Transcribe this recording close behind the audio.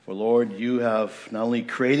For Lord, you have not only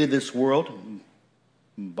created this world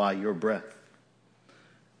by your breath,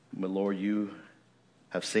 but Lord, you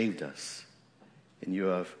have saved us and you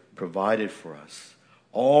have provided for us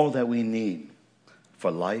all that we need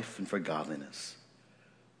for life and for godliness.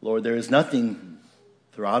 Lord, there is nothing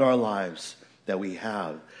throughout our lives that we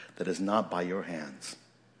have that is not by your hands.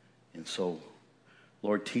 And so,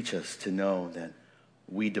 Lord, teach us to know that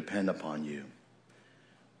we depend upon you.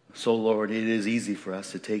 So, Lord, it is easy for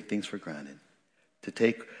us to take things for granted, to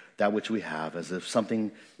take that which we have as if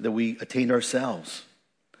something that we attained ourselves.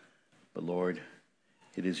 But, Lord,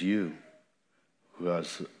 it is you who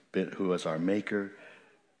is our maker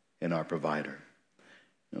and our provider.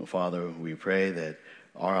 Father, we pray that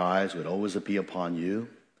our eyes would always be upon you,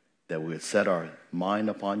 that we would set our mind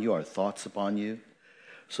upon you, our thoughts upon you,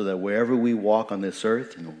 so that wherever we walk on this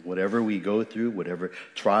earth, and whatever we go through, whatever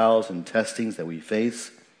trials and testings that we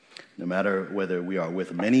face, no matter whether we are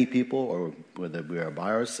with many people or whether we are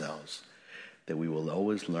by ourselves, that we will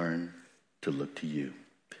always learn to look to you.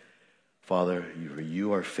 Father,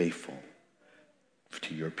 you are faithful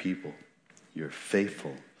to your people. You're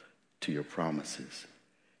faithful to your promises.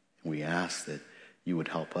 And we ask that you would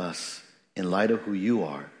help us, in light of who you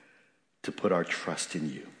are, to put our trust in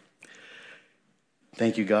you.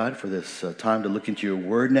 Thank you, God, for this time to look into your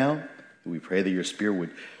word now. We pray that your Spirit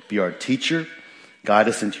would be our teacher, guide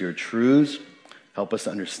us into your truths, help us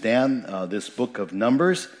to understand this book of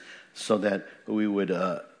Numbers so that we would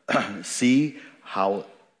see how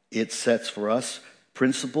it sets for us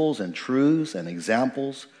principles and truths and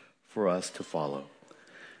examples for us to follow,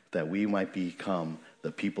 that we might become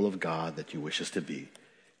the people of God that you wish us to be.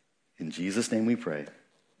 In Jesus' name we pray.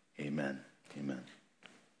 Amen. Amen.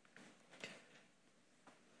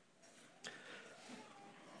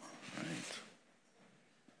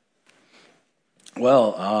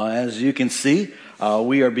 Well, as you can see,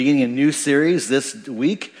 we are beginning a new series this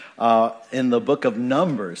week in the book of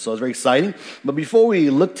Numbers. So it's very exciting. But before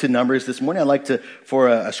we look to Numbers this morning, I'd like to, for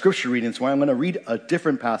a scripture reading this morning, I'm going to read a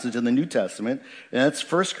different passage in the New Testament. And that's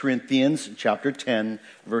 1 Corinthians chapter 10,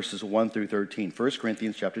 verses 1 through 13. 1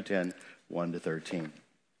 Corinthians chapter 10, 1 to 13.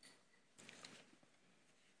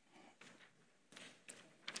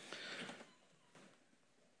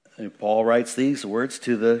 And Paul writes these words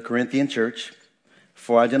to the Corinthian church.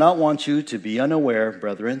 For I do not want you to be unaware,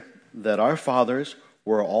 brethren, that our fathers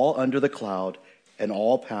were all under the cloud and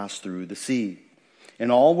all passed through the sea.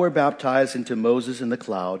 And all were baptized into Moses in the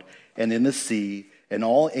cloud and in the sea, and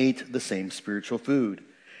all ate the same spiritual food,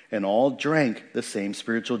 and all drank the same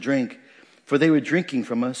spiritual drink. For they were drinking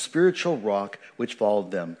from a spiritual rock which followed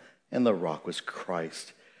them, and the rock was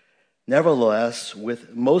Christ. Nevertheless,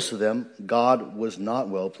 with most of them, God was not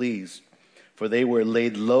well pleased, for they were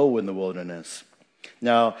laid low in the wilderness.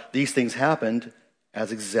 Now, these things happened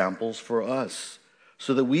as examples for us,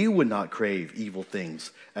 so that we would not crave evil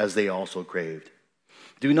things as they also craved.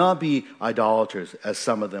 Do not be idolaters, as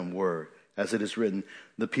some of them were. As it is written,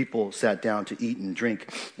 the people sat down to eat and drink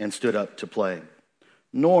and stood up to play.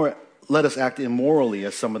 Nor let us act immorally,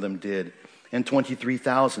 as some of them did, and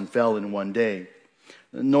 23,000 fell in one day.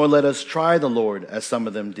 Nor let us try the Lord, as some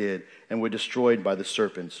of them did, and were destroyed by the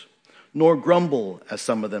serpents. Nor grumble, as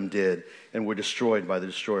some of them did, and were destroyed by the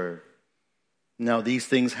destroyer. Now these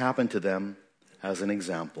things happened to them as an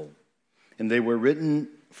example, and they were written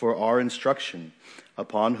for our instruction,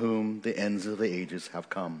 upon whom the ends of the ages have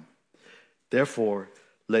come. Therefore,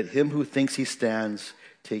 let him who thinks he stands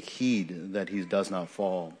take heed that he does not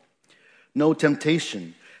fall. No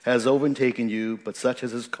temptation has overtaken you, but such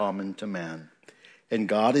as is common to man. And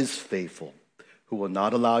God is faithful, who will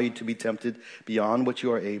not allow you to be tempted beyond what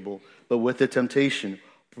you are able, but with the temptation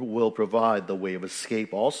will provide the way of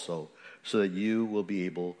escape also, so that you will be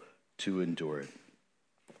able to endure it.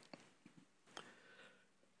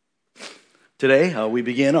 Today, we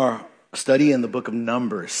begin our study in the book of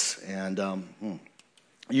Numbers. And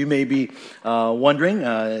you may be wondering,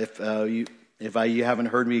 if you haven't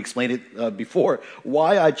heard me explain it before,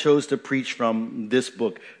 why I chose to preach from this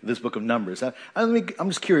book of Numbers. I'm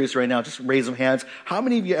just curious right now, just raise some hands. How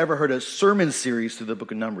many of you ever heard a sermon series through the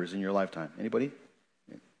book of Numbers in your lifetime? Anybody?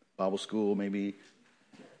 Bible school, maybe?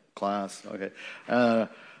 Class? Okay.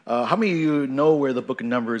 How many of you know where the book of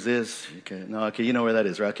Numbers is? Okay, you know where that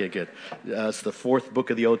is, right? Okay, good. It's the fourth book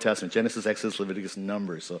of the Old Testament: Genesis, Exodus, Leviticus, and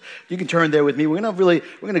Numbers. So you can turn there with me. We're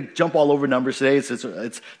gonna jump all over Numbers today.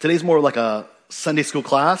 Today's more like a Sunday school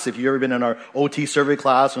class. If you've ever been in our OT survey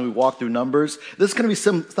class when we walk through Numbers, this is going to be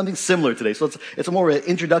something similar today. So it's a more of an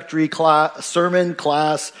introductory sermon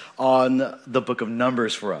class on the book of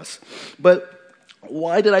Numbers for us. But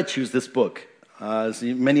why did I choose this book? As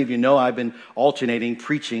many of you know, I've been alternating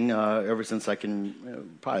preaching ever since I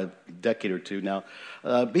can, probably a decade or two now,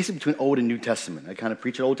 basically between Old and New Testament. I kind of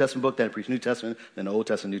preach an Old Testament book, then I preach New Testament, then Old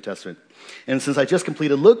Testament, New Testament. And since I just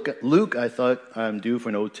completed Luke, I thought I'm due for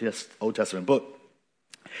an Old Testament book.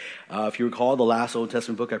 If you recall, the last Old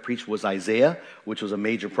Testament book I preached was Isaiah, which was a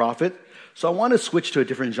major prophet. So I wanted to switch to a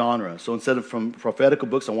different genre. So instead of from prophetical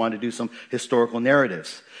books, I wanted to do some historical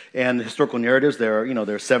narratives. And historical narratives, there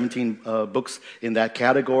are 17 books in that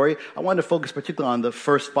category. I wanted to focus particularly on the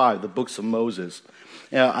first 5, the books of Moses.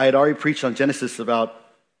 I had already preached on Genesis about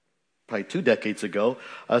probably 2 decades ago.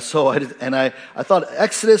 I thought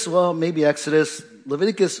Exodus, well, maybe Exodus.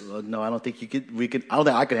 Leviticus, no, I don't think I don't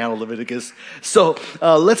think I can handle Leviticus. So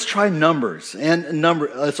let's try Numbers.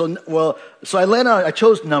 So I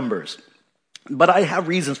chose Numbers. But I have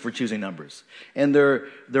reasons for choosing Numbers, and they're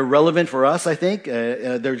relevant for us. I think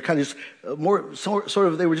they're kind of just they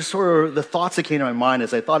were just sort of the thoughts that came to my mind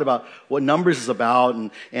as I thought about what Numbers is about,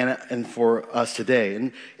 and for us today.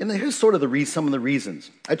 And here's sort of some of the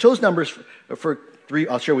reasons I chose Numbers for 3.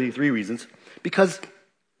 I'll share with you 3 reasons. Because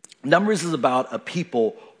Numbers is about a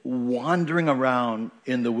people wandering around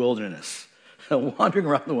in the wilderness. Wandering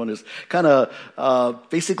around the wilderness, kind of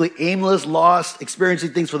basically aimless, lost,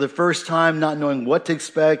 experiencing things for the first time, not knowing what to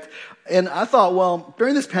expect. And I thought, well,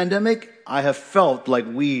 during this pandemic, I have felt like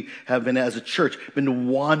we have been, as a church, been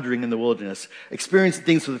wandering in the wilderness, experiencing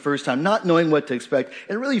things for the first time, not knowing what to expect,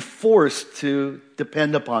 and really forced to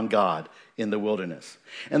depend upon God in the wilderness.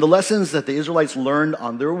 And the lessons that the Israelites learned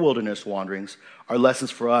on their wilderness wanderings are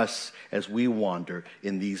lessons for us as we wander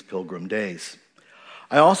in these pilgrim days.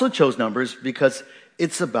 I also chose Numbers because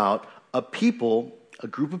it's about a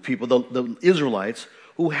group of people, the Israelites,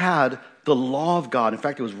 who had the law of God. In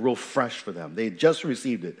fact, it was real fresh for them. They had just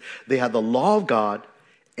received it. They had the law of God,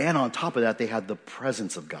 and on top of that, they had the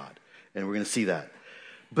presence of God. And we're going to see that.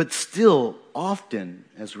 But still, often,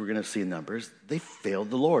 as we're going to see in Numbers, they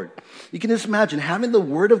failed the Lord. You can just imagine having the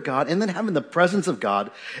Word of God and then having the presence of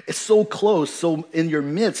God is so close, so in your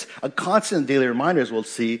midst, a constant daily reminder, as we'll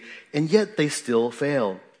see, and yet they still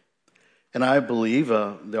fail. And I believe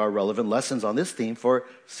there are relevant lessons on this theme for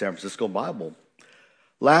San Francisco Bible.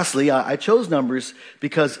 Lastly, I chose Numbers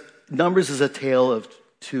because Numbers is a tale of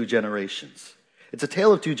 2 generations. It's a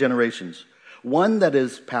tale of 2 generations. One that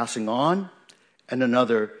is passing on, and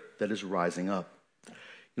another that is rising up.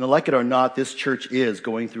 Like it or not, this church is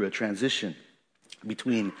going through a transition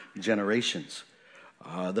between generations.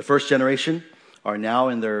 The first generation are now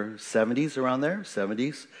in their 70s, around there,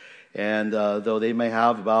 70s. And though they may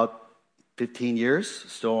have about 15 years,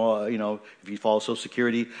 still, if you follow Social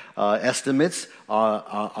Security estimates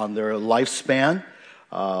on their lifespan,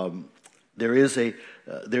 there is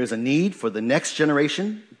a need for the next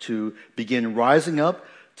generation to begin rising up,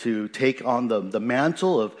 to take on the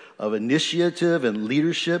mantle of initiative and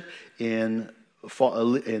leadership in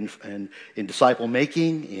disciple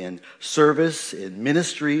making, in service, in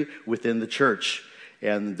ministry within the church.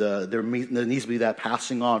 And there needs to be that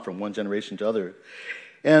passing on from one generation to other.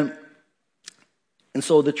 And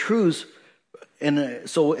so the truths,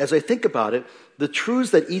 so as I think about it, the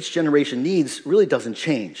truths that each generation needs really doesn't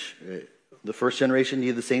change. The first generation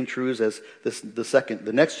needed the same truths as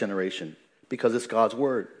the next generation, because it's God's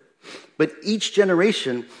word. But each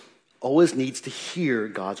generation always needs to hear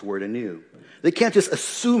God's word anew. They can't just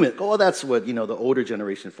assume it. Oh, that's what, the older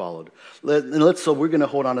generation followed. So we're going to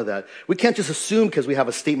hold on to that. We can't just assume because we have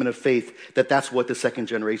a statement of faith that that's what the second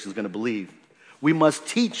generation is going to believe. We must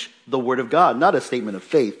teach the word of God, not a statement of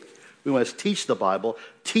faith. We must teach the Bible,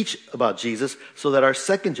 teach about Jesus, so that our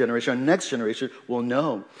second generation, our next generation, will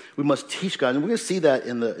know. We must teach God. And we're going to see that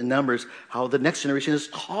in Numbers, how the next generation is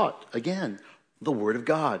taught, again, the Word of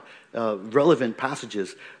God, relevant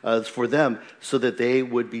passages for them, so that they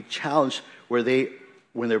would be challenged when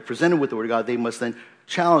they're presented with the Word of God, they must then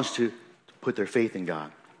challenge to put their faith in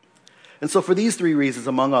God. And so for these 3 reasons,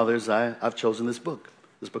 among others, I've chosen this book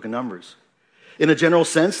of Numbers. In a general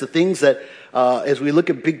sense, the things that, as we look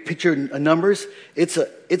at big picture Numbers, it's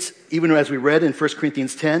even as we read in 1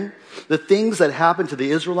 Corinthians 10, the things that happened to the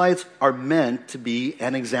Israelites are meant to be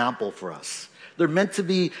an example for us. They're meant to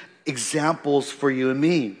be examples for you and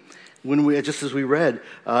me. When just as we read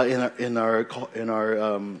in 1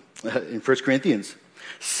 Corinthians,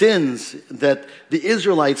 sins that the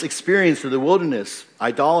Israelites experienced through the wilderness,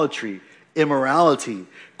 idolatry, immorality,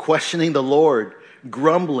 questioning the Lord,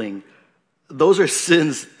 grumbling, those are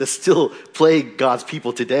sins that still plague God's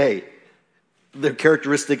people today. They're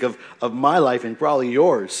characteristic of my life and probably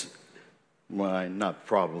yours. Well, not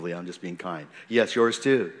probably, I'm just being kind. Yes, yours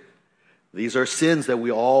too. These are sins that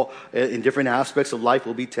we all, in different aspects of life,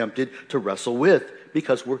 will be tempted to wrestle with,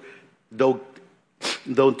 because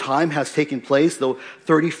though time has taken place, though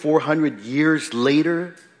 3,400 years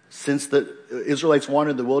later, since the Israelites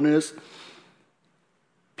wandered in the wilderness,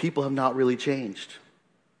 people have not really changed.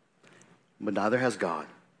 But neither has God.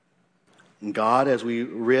 And God, as we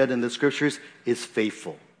read in the scriptures, is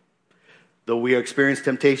faithful. Though we experience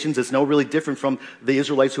temptations, it's no really different from the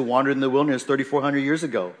Israelites who wandered in the wilderness 3,400 years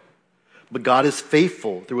ago. But God is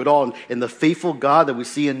faithful through it all. And the faithful God that we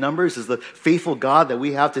see in Numbers is the faithful God that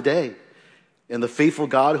we have today. And the faithful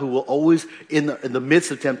God who will always, in the midst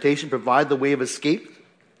of temptation, provide the way of escape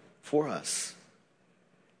for us.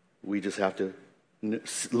 We just have to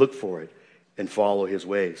look for it and follow his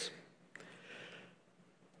ways.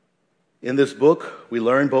 In this book, we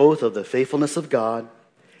learn both of the faithfulness of God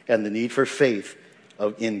and the need for faith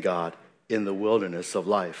in God in the wilderness of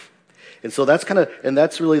life. And so that's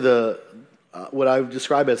that's really what I would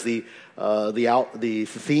describe as the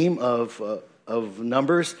theme of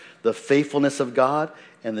Numbers: the faithfulness of God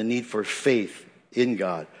and the need for faith in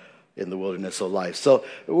God in the wilderness of life. So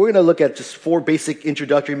we're going to look at just 4 basic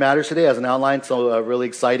introductory matters today as an outline. So a really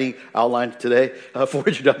exciting outline today, 4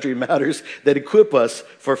 introductory matters that equip us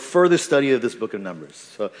for further study of this book of Numbers.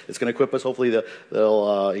 So it's going to equip us. Hopefully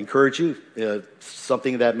they'll encourage you,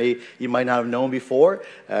 something that you might not have known before,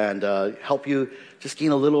 and help you just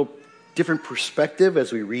gain a little different perspective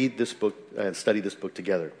as we read this book and study this book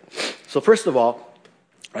together. So first of all,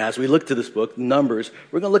 as we look to this book, Numbers,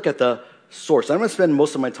 we're going to look at the source. I'm going to spend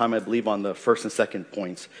most of my time, I believe, on the first and second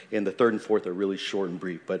points, and the third and fourth are really short and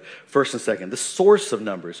brief. But first and second, the source of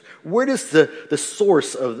Numbers. Where does the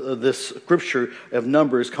source of this scripture of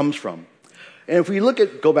Numbers comes from? And if we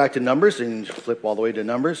go back to Numbers and flip all the way to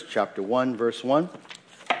Numbers, chapter 1, verse 1,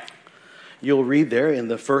 you'll read there in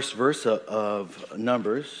the first verse of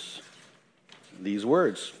Numbers these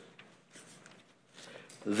words.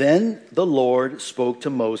 Then the Lord spoke to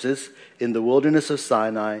Moses in the wilderness of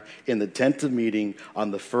Sinai in the tent of meeting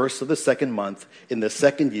on the first of the second month in the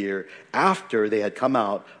second year after they had come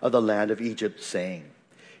out of the land of Egypt, saying.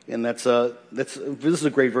 And this is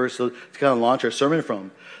a great verse to kind of launch our sermon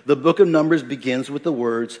from. The book of Numbers begins with the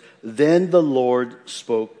words, "Then the Lord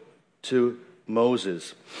spoke to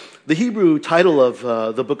Moses." The Hebrew title of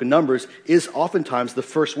the book of Numbers is oftentimes the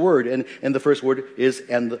first word, and the first word is,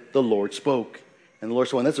 "And the Lord spoke." And the Lord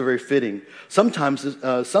spoke, and that's very fitting. Sometimes,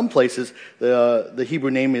 some places, the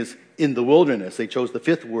Hebrew name is "in the wilderness." They chose the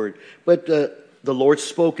fifth word. But the Lord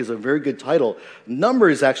spoke is a very good title.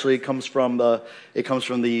 Numbers actually comes from the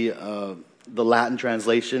Latin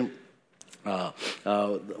translation.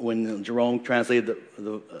 When Jerome translated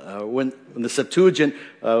when the Septuagint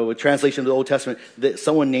translation of the Old Testament,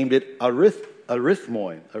 someone named it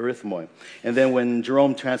arithmoi. And then when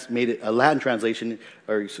Jerome made it a Latin translation,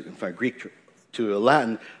 or Greek to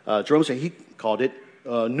Latin, Jerome said he called it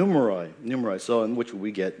numeroi, so in which we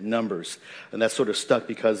get numbers. And that's sort of stuck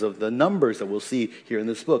because of the numbers that we'll see here in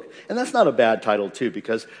this book. And that's not a bad title, too,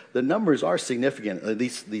 because the numbers are significant, at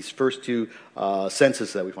least these first 2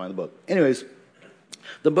 sentences that we find in the book. Anyways,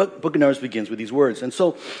 the book of Numbers begins with these words. And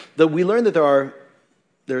so we learn that there are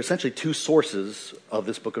essentially 2 sources of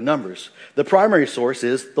this book of Numbers. The primary source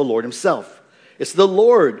is the Lord himself. It's the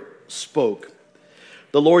Lord spoke.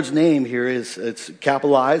 The Lord's name here it's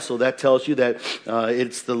capitalized, so that tells you that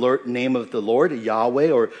it's the name of the Lord,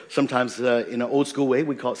 Yahweh, or sometimes in an old school way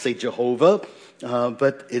we say Jehovah,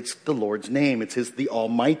 but it's the Lord's name. It's the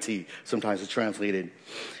Almighty. Sometimes it's translated.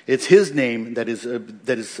 It's His name that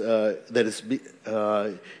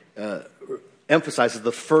emphasizes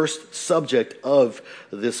the first subject of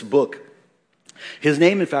this book. His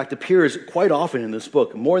name, in fact, appears quite often in this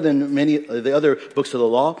book, more than many of the other books of the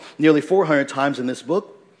law, nearly 400 times in this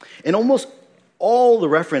book. And almost all the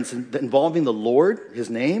reference involving the Lord, his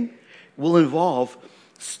name, will involve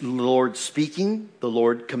the Lord speaking, the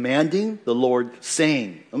Lord commanding, the Lord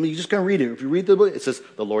saying. I mean, you just kind of read it. If you read the book, it says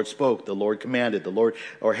the Lord spoke, the Lord commanded, the Lord,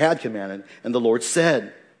 or had commanded, and the Lord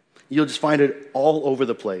said. You'll just find it all over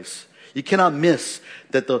the place. You cannot miss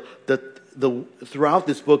that throughout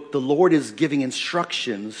this book, the Lord is giving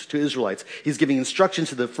instructions to Israelites. He's giving instructions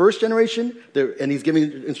to the first generation, and he's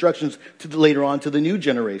giving instructions later on to the new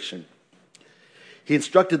generation. He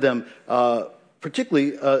instructed them,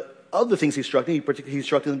 particularly, other things he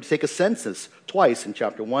instructed them to take a census twice in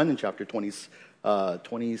chapter 1 and chapter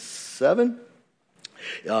 27.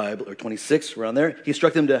 or 26, around there. He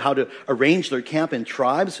instructed them to how to arrange their camp in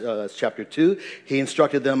tribes. That's chapter 2. He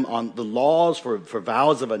instructed them on the laws for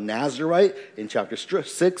vows of a Nazirite in chapter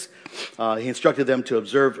 6. He instructed them to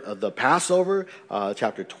observe the Passover,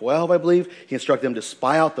 chapter 12, I believe. He instructed them to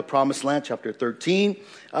spy out the promised land, chapter 13,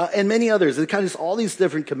 and many others. It kind of all these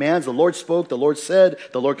different commands. The Lord spoke, the Lord said,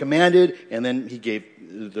 the Lord commanded, and then he gave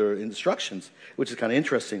their instructions, which is kind of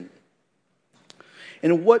interesting.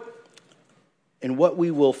 And what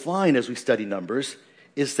we will find as we study Numbers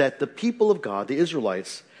is that the people of God, the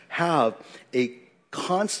Israelites, have a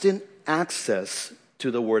constant access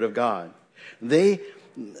to the Word of God. They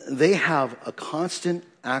have a constant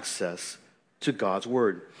access to God's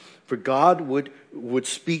Word. For God would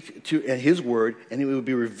speak to His Word, and it would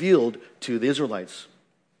be revealed to the Israelites.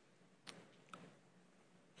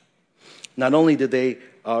 Not only did they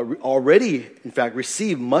already, in fact,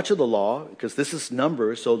 receive much of the law, because this is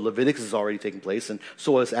Numbers, so Leviticus is already taking place, and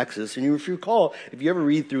so is Exodus. And if you recall, if you ever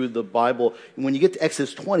read through the Bible, when you get to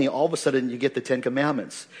Exodus 20, all of a sudden you get the Ten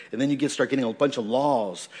Commandments. And then you start getting a bunch of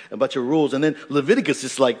laws, a bunch of rules. And then Leviticus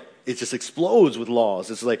is like, it just explodes with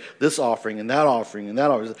laws. It's like this offering and that offering and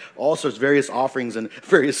that offering. All sorts of various offerings and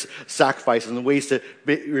various sacrifices and ways to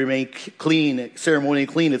remain clean, ceremonially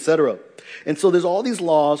clean, etc. And so there's all these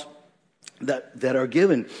laws that are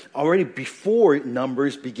given already before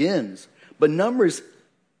Numbers begins. But Numbers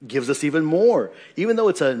gives us even more. Even though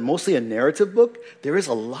it's mostly a narrative book, there is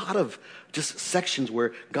a lot of just sections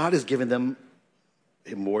where God has given them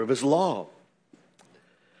more of His law.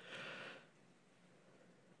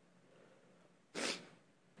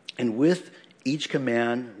 And with each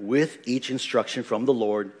command, with each instruction from the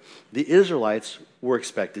Lord, the Israelites were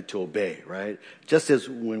expected to obey, right? Just as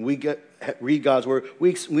when we read God's word,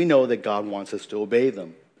 we know that God wants us to obey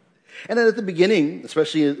them. And then at the beginning,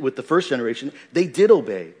 especially with the first generation, they did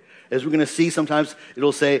obey. As we're going to see, sometimes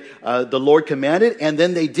it'll say, the Lord commanded, and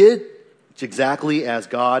then they did exactly as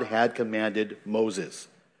God had commanded Moses.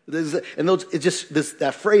 And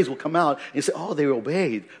that phrase will come out, and you say, oh, they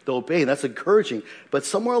obeyed. They obeyed. That's encouraging. But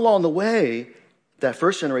somewhere along the way, that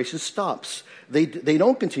first generation stops. They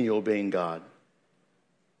don't continue obeying God.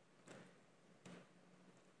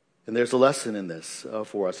 And there's a lesson in this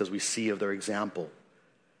for us as we see of their example.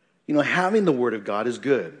 You know, having the Word of God is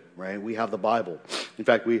good, right? We have the Bible. In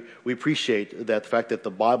fact, we appreciate the fact that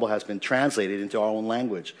the Bible has been translated into our own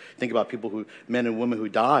language. Think about men and women who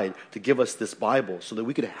died to give us this Bible so that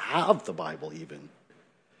we could have the Bible even.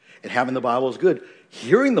 And having the Bible is good.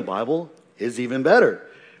 Hearing the Bible is even better.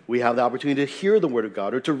 We have the opportunity to hear the Word of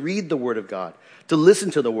God or to read the Word of God, to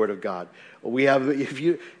listen to the Word of God. We have, if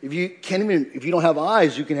you don't have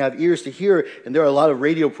eyes, you can have ears to hear. And there are a lot of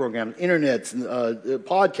radio programs, internets,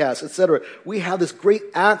 podcasts, etc. We have this great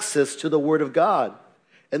access to the Word of God,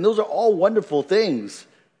 and those are all wonderful things.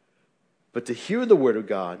 But to hear the Word of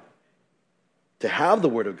God, to have the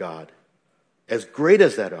Word of God, as great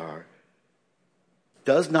as that are,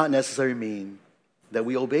 does not necessarily mean that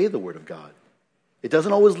we obey the Word of God. It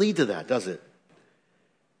doesn't always lead to that, does it?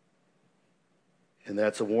 And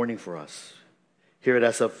that's a warning for us. Here at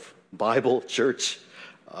SF Bible Church,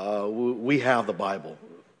 we have the Bible.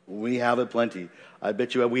 We have it plenty. I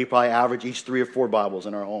bet you we probably average each 3 or 4 Bibles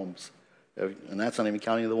in our homes. And that's not even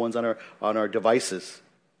counting the ones on our devices.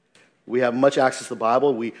 We have much access to the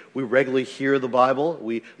Bible. We regularly hear the Bible.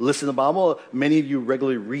 We listen to the Bible. Many of you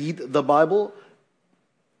regularly read the Bible.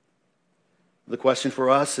 The question for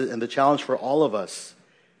us and the challenge for all of us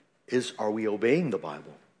is, are we obeying the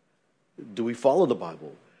Bible? Do we follow the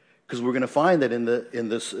Bible? Because we're going to find that in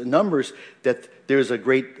this Numbers that there's a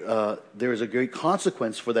great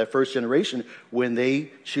consequence for that first generation when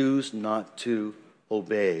they choose not to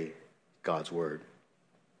obey God's word.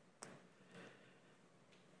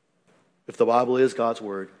 If the Bible is God's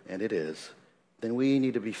word, and it is, then we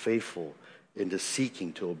need to be faithful into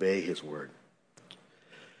seeking to obey His word.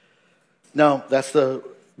 Now,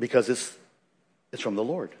 because it's from the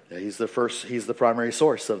Lord. He's the primary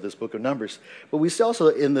source of this book of Numbers. But we see also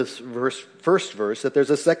in this first verse that there's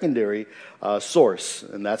a secondary source.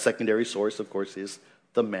 And that secondary source, of course, is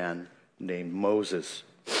the man named Moses.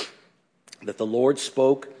 That the Lord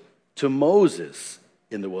spoke to Moses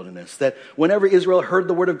in the wilderness. That whenever Israel heard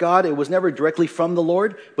the word of God, it was never directly from the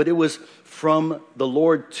Lord, but it was from the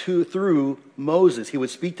Lord through Moses. He would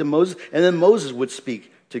speak to Moses, and then Moses would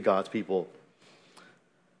speak to God's people.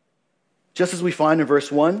 Just as we find in verse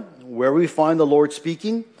 1, where we find the Lord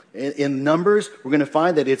speaking, in Numbers, we're going to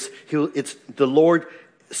find that it's the Lord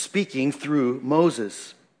speaking through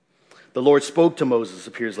Moses. The Lord spoke to Moses,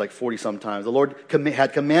 appears like 40 some times. The Lord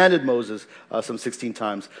had commanded Moses some 16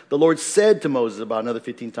 times. The Lord said to Moses about another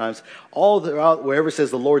 15 times. All throughout, wherever it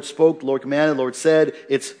says the Lord spoke, the Lord commanded, the Lord said,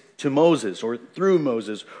 it's to Moses or through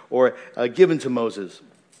Moses or given to Moses.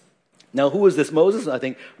 Now, who is this Moses? I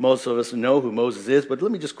think most of us know who Moses is, but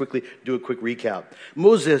let me just quickly do a quick recap.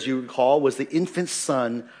 Moses, as you recall, was the infant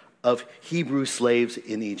son of Hebrew slaves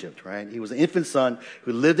in Egypt, right? He was an infant son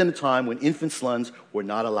who lived in a time when infant sons were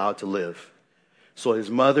not allowed to live. So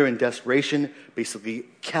his mother, in desperation, basically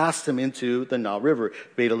cast him into the Nile River,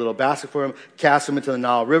 made a little basket for him, cast him into the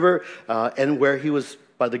Nile River, and where he was,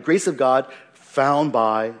 by the grace of God, found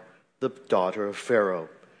by the daughter of Pharaoh.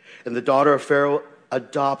 And the daughter of Pharaoh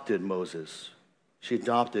adopted Moses. She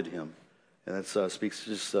adopted him. And that's a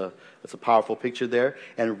powerful picture there.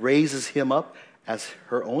 And raises him up as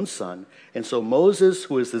her own son. And so Moses,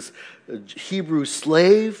 who is this Hebrew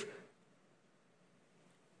slave,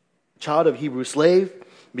 child of Hebrew slave,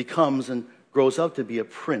 becomes and grows up to be a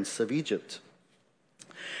prince of Egypt.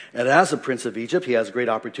 And as a prince of Egypt, he has a great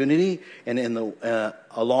opportunity. And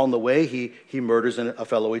along the way, he murders a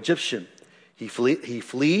fellow Egyptian. He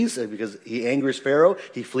flees because he angers Pharaoh.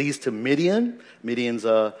 He flees to Midian. Midian's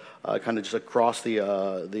kind of just across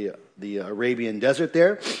the Arabian desert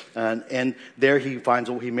there. And there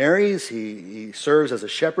he marries. He serves as a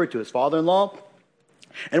shepherd to his father-in-law.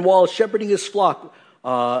 And while shepherding his flock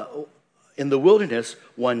in the wilderness,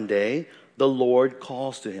 one day the Lord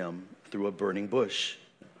calls to him through a burning bush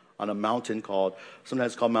on a mountain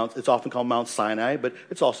it's often called Mount Sinai, but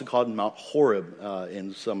it's also called Mount Horeb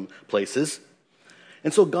in some places.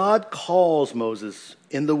 And so God calls Moses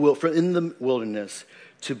in the wilderness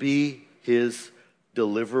to be his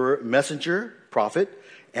deliverer, messenger, prophet,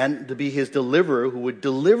 and to be his deliverer who would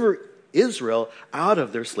deliver Israel out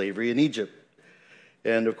of their slavery in Egypt.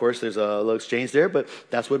 And of course, there's a little exchange there, but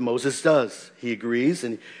that's what Moses does. He agrees,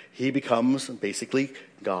 and he becomes basically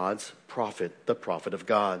God's prophet, the prophet of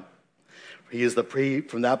God. He is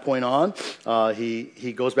from that point on,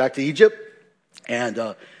 he goes back to Egypt,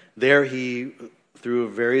 and there he, through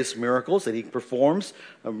various miracles that he performs,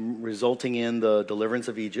 resulting in the deliverance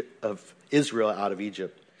of Israel out of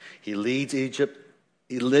Egypt. He leads Israel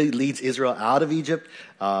out of Egypt,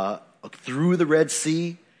 through the Red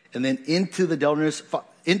Sea, and then into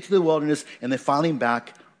the wilderness, and then finally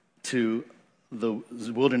back to the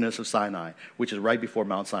wilderness of Sinai, which is right before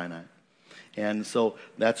Mount Sinai. And so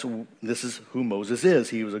this is who Moses is.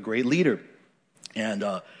 He was a great leader, and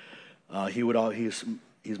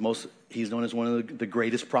he's known as one of the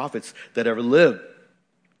greatest prophets that ever lived.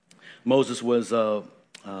 Moses was,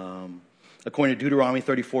 according to Deuteronomy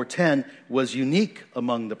 34:10, was unique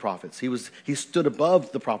among the prophets. He stood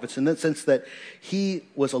above the prophets in the sense that he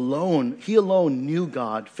alone knew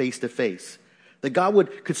God face to face. That God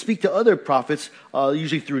could speak to other prophets,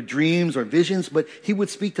 usually through dreams or visions, but he would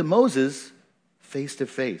speak to Moses face to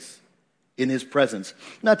face in his presence.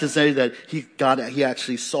 Not to say that he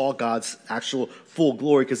actually saw God's actual full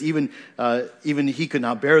glory, because even he could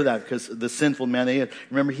not bear that, because the sinful man,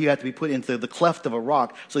 remember, he had to be put into the cleft of a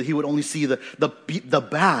rock so he would only see the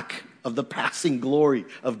back of the passing glory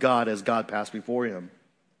of God as God passed before him.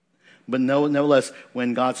 But nevertheless,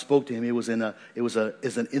 when God spoke to him, it was in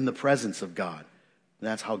the presence of God. And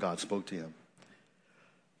that's how God spoke to him.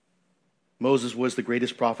 Moses was the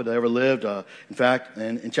greatest prophet that ever lived. In fact,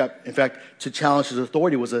 to challenge his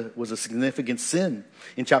authority was a significant sin.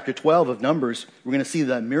 In chapter 12 of Numbers, we're going to see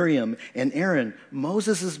that Miriam and Aaron,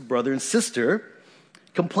 Moses' brother and sister,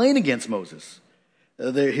 complained against Moses.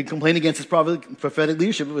 He complained against his prophetic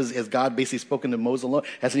leadership. Has God basically spoken to Moses alone?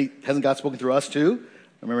 Hasn't God spoken through us too?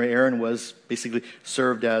 Remember, Aaron was basically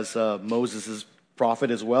served as Moses' prophet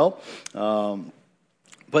as well.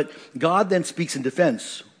 But God then speaks in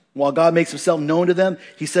defense. While God makes himself known to them,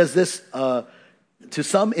 he says this to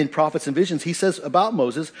some in prophets and visions. He says about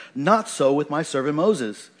Moses, "Not so with my servant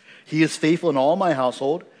Moses. He is faithful in all my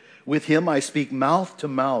household. With him I speak mouth to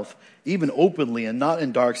mouth, even openly and not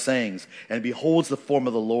in dark sayings, and beholds the form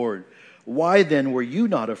of the Lord. Why then were you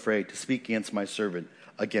not afraid to speak against my servant,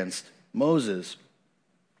 against Moses?"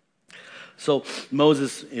 So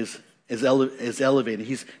Moses is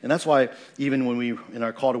elevated. And that's why even when in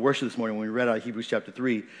our call to worship this morning, when we read out Hebrews chapter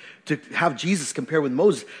 3, to have Jesus compare with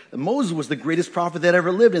Moses. Moses was the greatest prophet that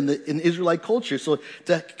ever lived in Israelite culture. So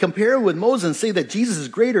to compare with Moses and say that Jesus is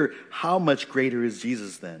greater, how much greater is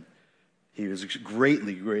Jesus then? He was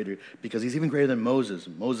greatly greater, because he's even greater than Moses.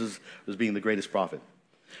 Moses was being the greatest prophet.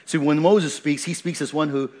 See, when Moses speaks, he speaks as one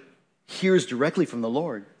who hears directly from the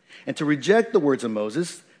Lord. And to reject the words of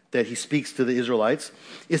Moses that he speaks to the Israelites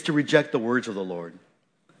is to reject the words of the Lord.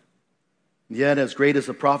 Yet, as great as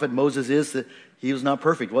the prophet Moses is, he was not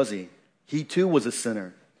perfect, was he? He too was a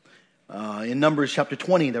sinner. In Numbers chapter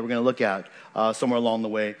 20 that we're going to look at somewhere along the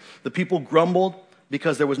way, the people grumbled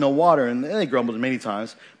because there was no water, and they grumbled many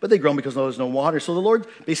times, but they grumbled because there was no water. So the Lord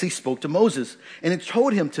basically spoke to Moses, and it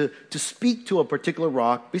told him to speak to a particular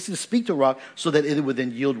rock, basically to speak to a rock so that it would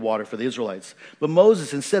then yield water for the Israelites. But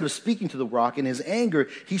Moses, instead of speaking to the rock in his anger,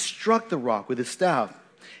 he struck the rock with his staff,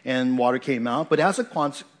 and water came out. But as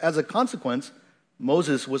a consequence,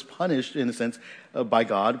 Moses was punished, in a sense, by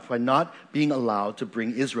God by not being allowed to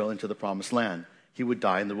bring Israel into the promised land. He would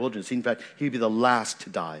die in the wilderness. In fact, he would be the last to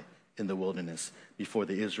die in the wilderness before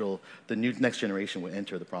the next generation would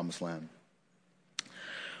enter the promised land.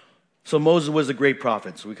 So Moses was a great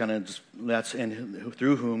prophet. So we kind of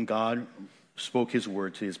through whom God spoke his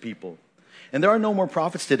word to his people. And there are no more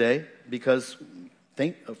prophets today because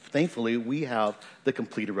thankfully we have the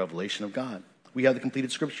completed revelation of God. We have the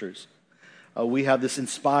completed scriptures. We have this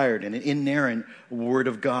inspired and inerrant word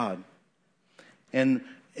of God. And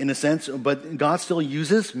in a sense, but God still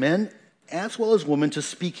uses men as well as women to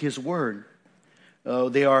speak his word.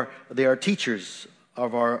 They are teachers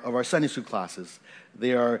of our Sunday school classes.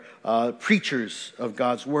 They are preachers of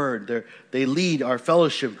God's word. They lead our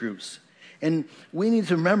fellowship groups. And we need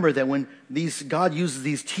to remember that when God uses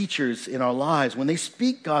these teachers in our lives, when they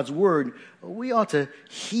speak God's word, we ought to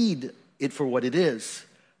heed it for what it is.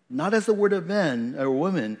 Not as the word of men or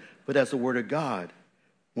women, but as the word of God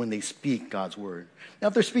when they speak God's word. Now,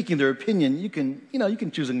 if they're speaking their opinion, you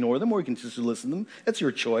can choose to ignore them or you can choose to listen to them. That's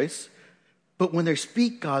your choice. But when they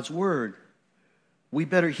speak God's word, we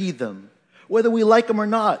better heed them. Whether we like them or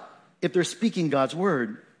not, if they're speaking God's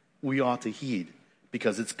word, we ought to heed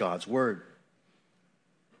because it's God's word.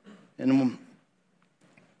 And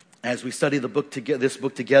as we study this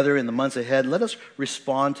book together in the months ahead, let us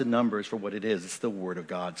respond to Numbers for what it is. It's the word of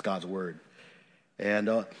God. It's God's word. And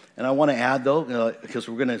I want to add, though, because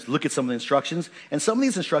we're going to look at some of the instructions, and some of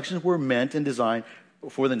these instructions were meant and designed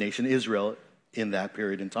for the nation Israel in that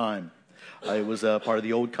period in time. It was a part of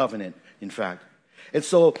the Old Covenant, in fact. And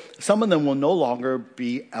so some of them will no longer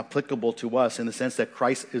be applicable to us in the sense that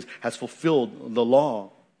Christ has fulfilled the law.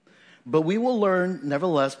 But we will learn,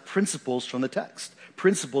 nevertheless, principles from the text,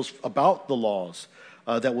 principles about the laws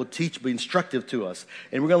that will be instructive to us.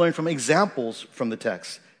 And we're going to learn from examples from the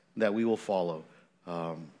text that we will follow.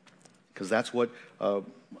 Because that's what,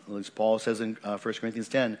 as Paul says in 1 Corinthians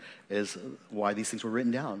 10, is why these things were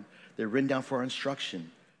written down. They're written down for our instruction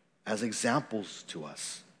as examples to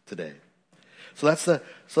us today. So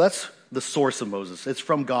that's the source of Moses. It's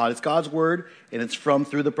from God. It's God's word, and it's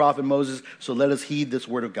through the prophet Moses. So let us heed this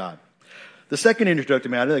word of God. The second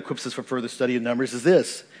introductory matter that equips us for further study of Numbers is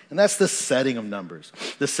this, and that's the setting of Numbers.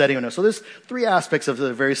 The setting of Numbers. So there's three aspects of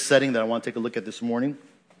the very setting that I want to take a look at this morning.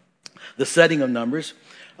 The setting of Numbers.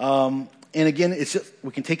 And again,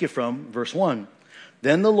 we can take it from verse 1.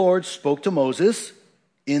 Then the Lord spoke to Moses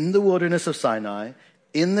in the wilderness of Sinai,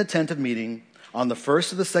 in the tent of meeting, on the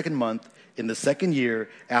first of the second month, in the second year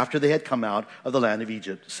after they had come out of the land of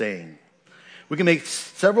Egypt, saying. We can make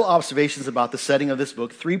several observations about the setting of this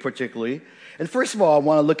book, three particularly. And first of all, I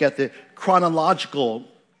want to look at the chronological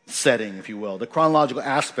setting, if you will, the chronological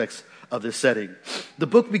aspects of this setting. The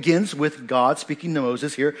book begins with God speaking to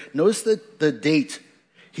Moses here. Notice the date.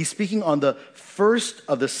 He's speaking on the first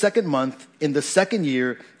of the second month in the second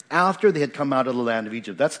year after they had come out of the land of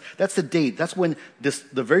Egypt. That's the date. That's when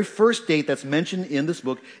the very first date that's mentioned in this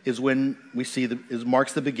book is when we see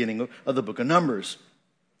marks the beginning of the book of Numbers.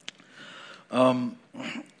 You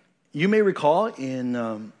may recall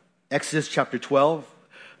in Exodus chapter 12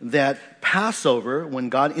 that Passover, when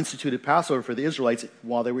God instituted Passover for the Israelites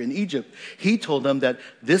while they were in Egypt, he told them that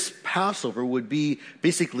this Passover would be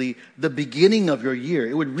basically the beginning of your year.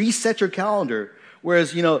 It would reset your calendar.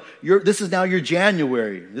 Whereas, this is now your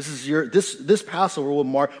January. This Passover will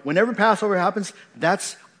mark, whenever Passover happens,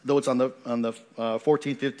 though it's on the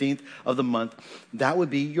 14th, 15th of the month, that would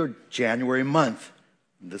be your January month,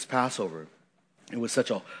 this Passover. It was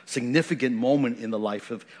such a significant moment in the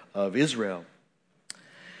life of Israel.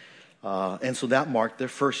 And so that marked their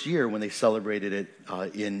first year when they celebrated it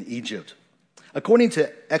in Egypt. According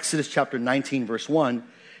to Exodus chapter 19, verse 1,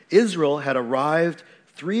 Israel had arrived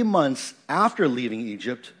 3 months after leaving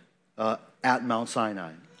Egypt at Mount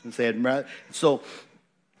Sinai. And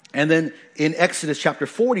then in Exodus chapter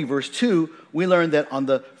 40, verse 2, we learned that on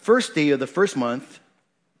the first day of the first month,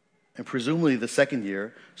 and presumably the second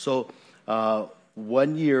year, so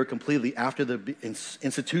 1 year completely after the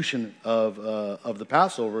institution of the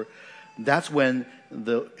Passover, that's when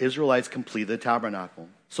the Israelites completed the tabernacle.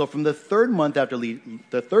 So from the third month after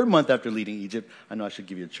leading Egypt, I know I should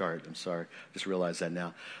give you a chart. I'm sorry, just realized that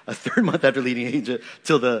now. A third month after leading Egypt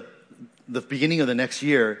till the beginning of the next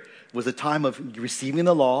year was a time of receiving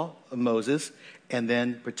the law of Moses and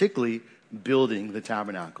then particularly building the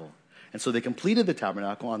tabernacle. And so they completed the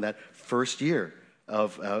tabernacle on that first year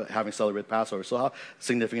of having celebrated Passover. So how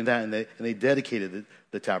significant that, and they dedicated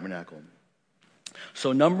the tabernacle.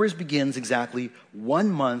 So Numbers begins exactly 1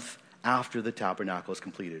 month after the tabernacle is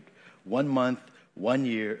completed. 1 month, 1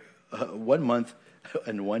 year, 1 month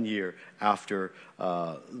and 1 year after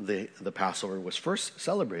the Passover was first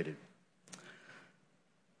celebrated.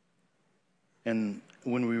 And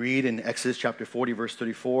when we read in Exodus chapter 40, verse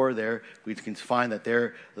 34, there we can find that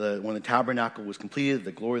when the tabernacle was completed,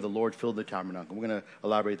 the glory of the Lord filled the tabernacle. We're going to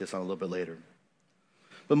elaborate this on a little bit later.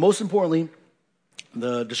 But most importantly,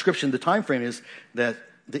 the description, the time frame is that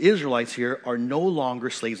the Israelites here are no longer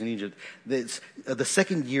slaves in Egypt. It's the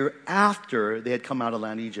second year after they had come out of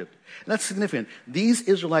land Egypt. And that's significant. These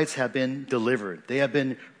Israelites have been delivered. They have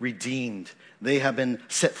been redeemed. They have been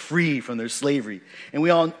set free from their slavery. And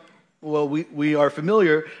we are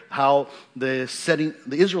familiar how the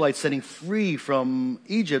Israelites setting free from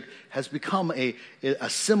Egypt has become a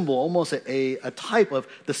symbol, almost a type of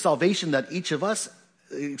the salvation that each of us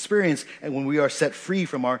experience. And when we are set free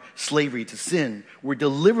from our slavery to sin, we're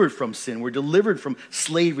delivered from sin. We're delivered from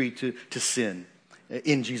slavery to sin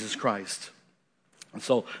in Jesus Christ. And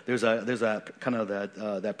so there's a kind of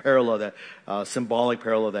that parallel, that symbolic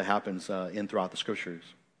parallel that happens throughout the scriptures.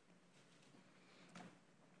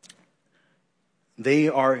 They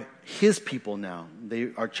are his people now. They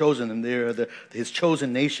are chosen, and they are his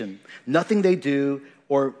chosen nation. Nothing they do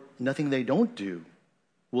or nothing they don't do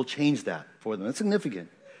will change that for them. That's significant,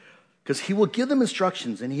 because he will give them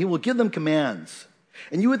instructions and he will give them commands.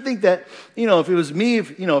 And you would think that, if it was me,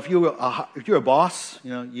 if you're a boss,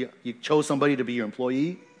 you chose somebody to be your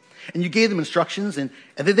employee, and you gave them instructions, and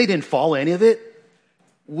then they didn't follow any of it,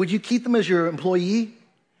 would you keep them as your employee?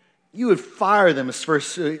 You would fire them as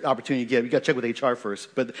first opportunity you get. You got to check with HR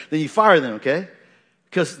first, but then you fire them, okay?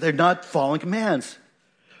 Because they're not following commands.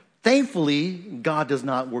 Thankfully, God does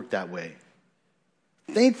not work that way.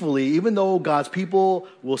 Thankfully, even though God's people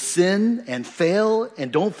will sin and fail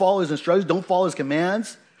and don't follow his instructions, don't follow his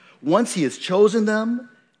commands, once he has chosen them,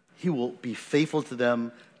 he will be faithful to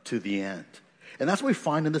them to the end. And that's what we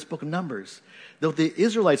find in this book of Numbers. Though the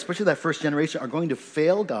Israelites, especially that first generation, are going to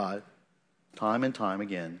fail God time and time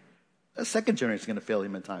again. The second generation is going to fail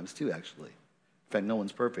him at times too, actually. In fact, no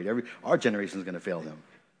one's perfect. Our generation is going to fail him.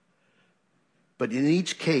 But in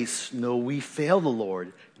each case, no, we fail the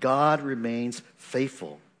Lord. God remains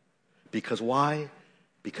faithful. Because why?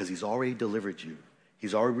 Because he's already delivered you.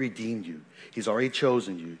 He's already redeemed you. He's already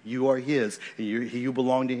chosen you. You are his, and you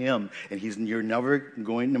belong to him. And you're never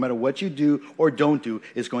going, no matter what you do or don't do,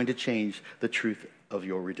 is going to change the truth of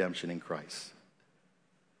your redemption in Christ.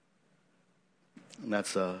 And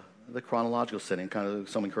that's the chronological setting, kind of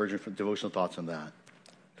some encouragement for devotional thoughts on that.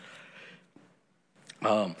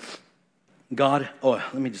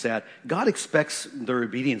 Let me just add, God expects their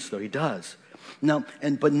obedience, though. He does. Now,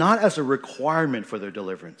 but not as a requirement for their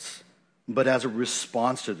deliverance, but as a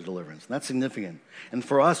response to the deliverance. And that's significant. And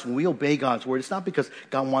for us, when we obey God's word, it's not because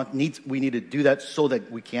we need to do that so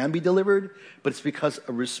that we can be delivered, but it's because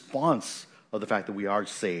a response of the fact that we are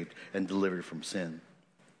saved and delivered from sin.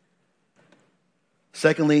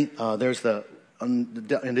 Secondly, there's in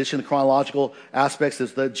addition to the chronological aspects,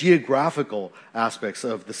 there's the geographical aspects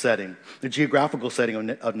of the setting, the geographical setting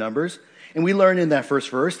of Numbers. And we learn in that first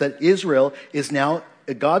verse that Israel is now,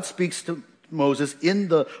 God speaks to Moses in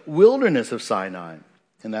the wilderness of Sinai.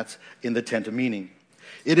 And that's in the tent of meeting.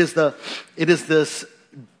 It is this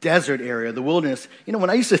desert area, the wilderness. When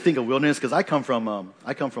I used to think of wilderness, because I come from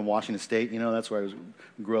Washington State. That's where I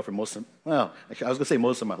grew up for most of. Well, actually, I was going to say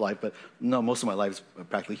most of my life, but no, most of my life is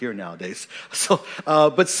practically here nowadays. So,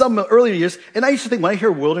 but some earlier years, and I used to think when I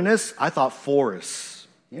hear wilderness, I thought forests.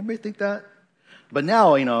 Anybody think that? But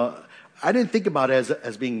now, I didn't think about it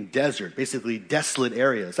as being desert, basically desolate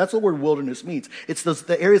areas. That's what the word wilderness means. It's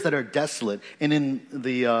the areas that are desolate. And in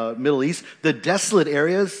the Middle East, the desolate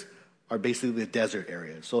areas are basically the desert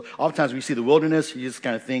areas. So oftentimes when you see the wilderness, you just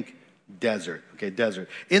kind of think desert. Okay, desert.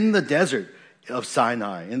 In the desert of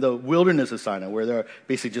Sinai, in the wilderness of Sinai, where there are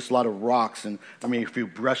basically just a lot of rocks and a few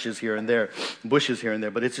bushes here and there, but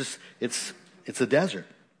it's a desert.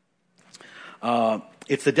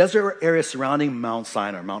 It's the desert area surrounding Mount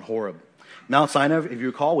Sinai, Mount Horeb. Mount Sinai, if you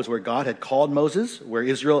recall, was where God had called Moses, where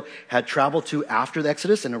Israel had traveled to after the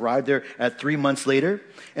Exodus and arrived there at 3 months later.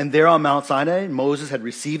 And there on Mount Sinai, Moses had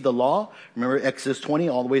received the law. Remember Exodus 20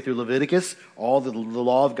 all the way through Leviticus, all the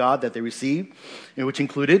law of God that they received, which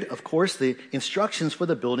included, of course, the instructions for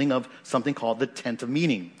the building of something called the tent of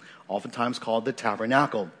meeting, oftentimes called the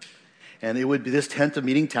tabernacle. And it would be this tent of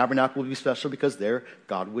meeting, tabernacle would be special because there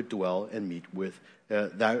God would dwell and meet with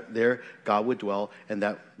there God would dwell, and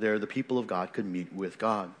that there the people of God could meet with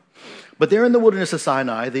God. But there in the wilderness of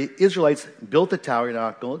Sinai, the Israelites built the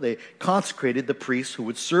tabernacle. They consecrated the priests who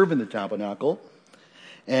would serve in the tabernacle.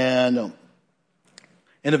 And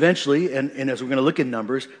eventually, and as we're going to look in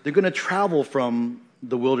Numbers, they're going to travel from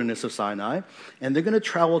the wilderness of Sinai, and they're going to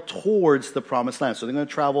travel towards the promised land. So they're going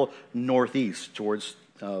to travel northeast towards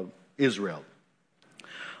Israel.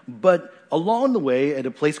 But along the way, at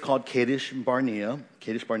a place called Kadesh Barnea,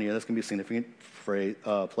 that's going to be a significant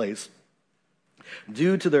place.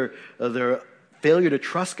 Due to their failure to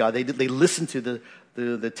trust God, they listened to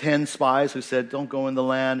the 10 spies who said, "Don't go in the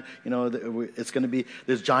land. It's going to be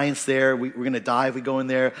there's giants there. We're going to die if we go in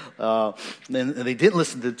there." And they didn't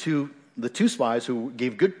listen to the two spies who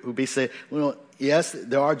basically said, "Yes,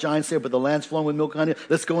 there are giants there, but the land's flowing with milk and honey.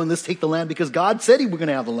 Let's go and let's take the land because God said we're going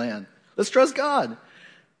to have the land. Let's trust God."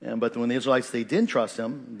 But when the Israelites, they didn't trust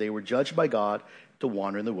him, they were judged by God to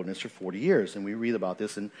wander in the wilderness for 40 years. And we read about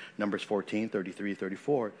this in Numbers 14, 33,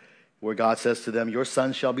 34, where God says to them, "Your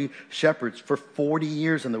sons shall be shepherds for 40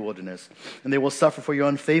 years in the wilderness, and they will suffer for your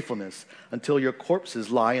unfaithfulness until your corpses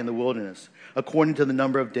lie in the wilderness, according to the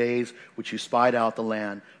number of days which you spied out the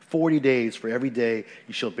land. 40 days for every day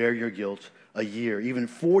you shall bear your guilt, a year, even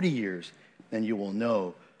 40 years, and you will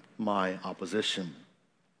know my opposition."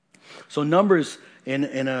 So Numbers,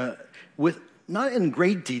 with not in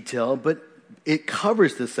great detail, but it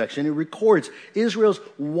covers this section. It records Israel's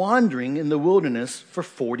wandering in the wilderness for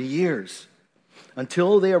 40 years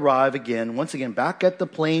until they arrive once again, back at the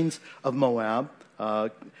plains of Moab,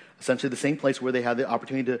 essentially the same place where they had the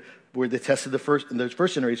opportunity where they tested the first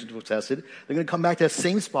generation was tested. They're going to come back to that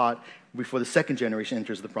same spot before the second generation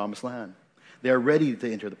enters the promised land. They are ready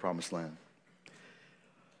to enter the promised land.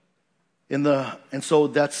 And so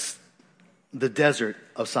that's the desert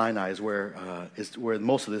of Sinai is where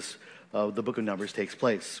most of this, the book of Numbers takes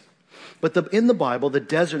place. But in the Bible, the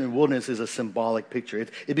desert and wilderness is a symbolic picture.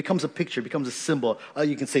 It becomes a picture, it becomes a symbol.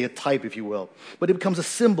 You can say a type, if you will. But it becomes a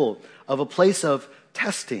symbol of a place of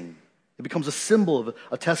testing. It becomes a symbol of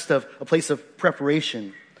a place of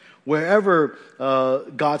preparation. Wherever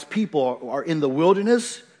God's people are in the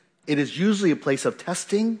wilderness, it is usually a place of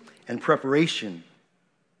testing and preparation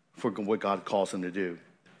for what God calls them to do.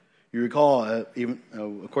 You recall,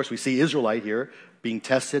 of course, we see Israelite here being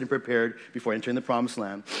tested and prepared before entering the promised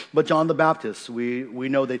land. But John the Baptist, we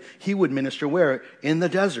know that he would minister where? In the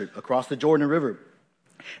desert, across the Jordan River.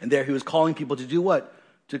 And there he was calling people to do what?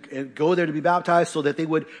 To go there to be baptized so that they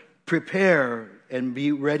would prepare and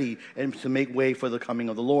be ready and to make way for the coming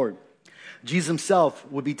of the Lord. Jesus himself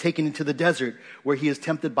would be taken into the desert where he is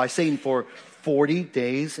tempted by Satan for 40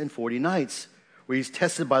 days and 40 nights, where he's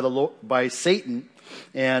tested by Satan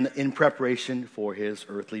and in preparation for his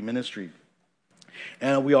earthly ministry.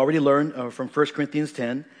 And we already learned from 1 Corinthians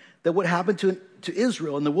 10 that what happened to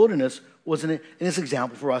Israel in the wilderness was an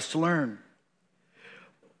example for us to learn.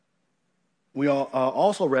 We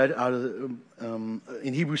also read out of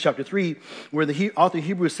in Hebrews chapter 3, where the author of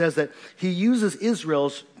Hebrews says that he uses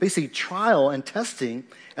Israel's basically trial and testing,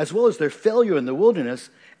 as well as their failure in the wilderness,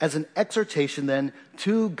 as an exhortation then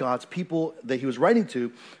to God's people that he was writing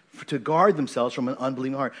to guard themselves from an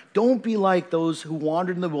unbelieving heart. Don't be like those who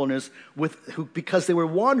wandered in the wilderness because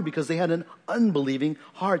they had an unbelieving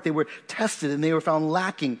heart. They were tested and they were found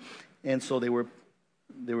lacking, and so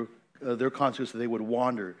their consequence they would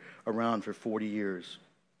wander around for 40 years.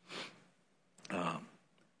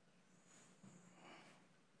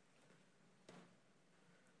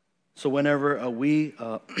 So whenever we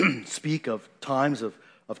speak of times of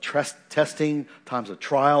testing, times of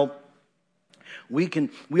trial, we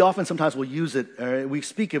sometimes will use it. We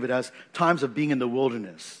speak of it as times of being in the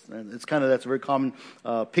wilderness, and that's a very common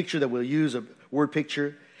picture that we'll use, a word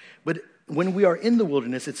picture. But when we are in the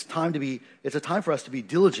wilderness, it's a time for us to be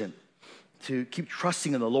diligent, to keep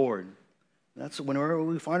trusting in the Lord. That's whenever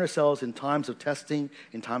we find ourselves in times of testing,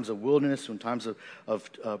 in times of wilderness, in times of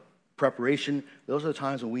preparation. Those are the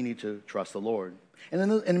times when we need to trust the Lord.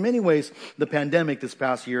 And in many ways, the pandemic this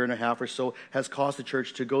past year and a half or so has caused the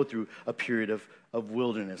church to go through a period of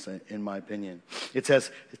wilderness, in my opinion. It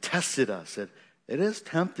has tested us. It has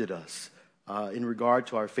tempted us in regard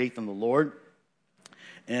to our faith in the Lord.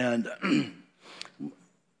 And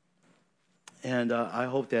And I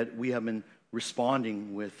hope that we have been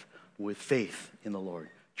responding with faith in the Lord,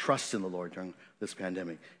 trust in the Lord during this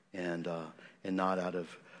pandemic, and not out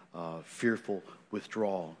of fearful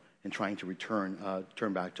withdrawal and trying to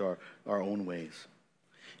turn back to our own ways.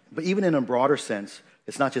 But even in a broader sense,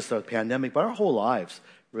 it's not just a pandemic, but our whole lives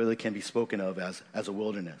really can be spoken of as a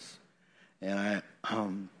wilderness. And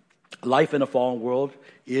life in a fallen world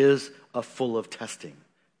is full of testing.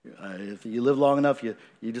 If you live long enough, you're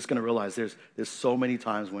just going to realize there's so many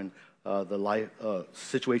times when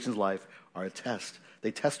situations in life are a test.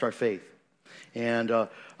 They test our faith. And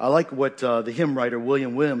I like what the hymn writer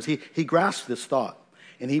William Williams, he grasped this thought.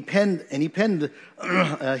 And he penned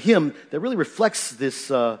a hymn that really reflects this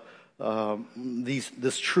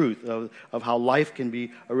truth of how life can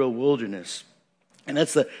be a real wilderness. And I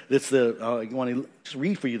want to just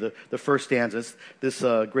read for you the first stanza. This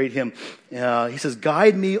great hymn. He says,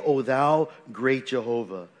 "Guide me, O thou great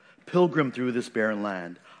Jehovah, pilgrim through this barren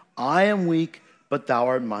land. I am weak, but thou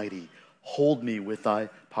art mighty. Hold me with thy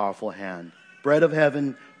powerful hand. Bread of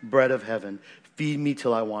heaven, feed me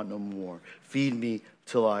till I want no more. Feed me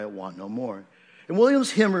till I want no more." And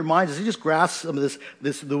Williams' hymn reminds us, he just grasps some of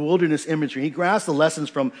the wilderness imagery. He grasps the lessons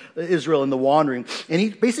from Israel in the wandering. And he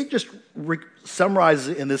basically just summarizes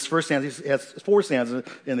it in this first stanza. He has 4 stanzas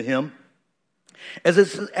in the hymn. As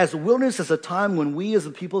the wilderness is a time when we as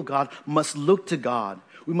the people of God must look to God.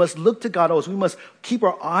 We must look to God always. We must keep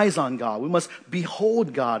our eyes on God. We must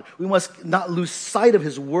behold God. We must not lose sight of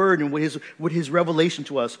His Word and what His revelation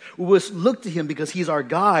to us. We must look to Him because He's our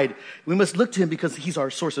guide. We must look to Him because He's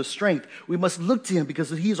our source of strength. We must look to Him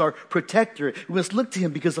because He's our protector. We must look to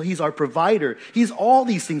Him because He's our provider. He's all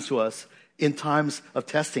these things to us in times of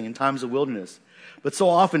testing, in times of wilderness. But so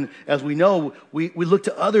often, as we know, we look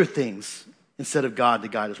to other things instead of God to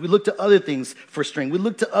guide us. We look to other things for strength. We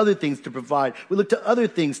look to other things to provide. We look to other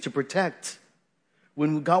things to protect.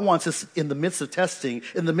 When God wants us in the midst of testing,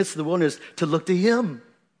 in the midst of the wilderness, to look to Him.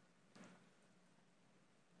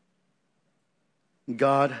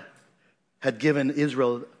 God had given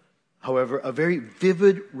Israel, however, a very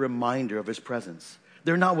vivid reminder of His presence.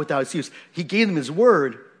 They're not without excuse. He gave them His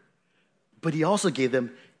Word, but He also gave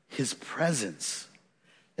them His presence.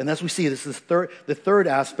 And as we see, the third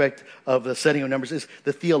aspect of the setting of Numbers is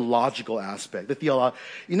the theological aspect. You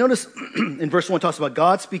notice in verse 1 it talks about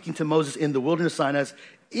God speaking to Moses in the wilderness Sinai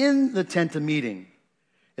in the tent of meeting.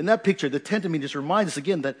 In that picture, the tent of meeting just reminds us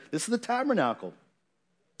again that this is the tabernacle.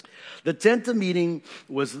 The tent of meeting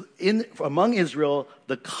was among Israel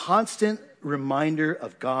the constant reminder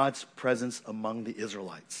of God's presence among the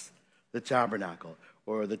Israelites. The tabernacle,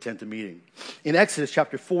 or the tent of meeting. In Exodus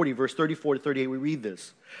chapter 40, verse 34 to 38, we read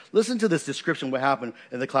this. Listen to this description of what happened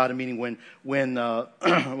in the cloud of meeting when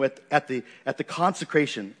at the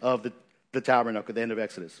consecration of the tabernacle at the end of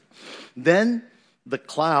Exodus. Then the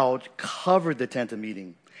cloud covered the tent of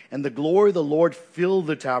meeting, and the glory of the Lord filled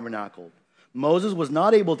the tabernacle. Moses was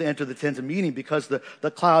not able to enter the tent of meeting because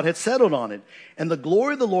the cloud had settled on it, and the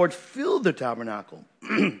glory of the Lord filled the tabernacle.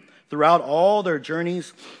 Throughout all their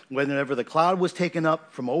journeys, whenever the cloud was taken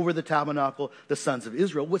up from over the tabernacle, the sons of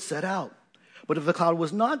Israel would set out. But if the cloud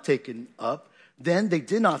was not taken up, then they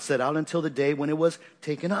did not set out until the day when it was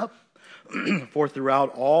taken up. For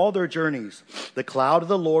throughout all their journeys, the cloud of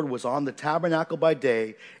the Lord was on the tabernacle by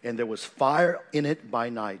day, and there was fire in it by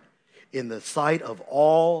night, in the sight of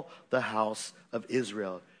all the house of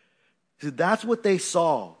Israel. See, that's what they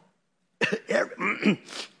saw.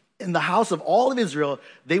 In the house of all of Israel,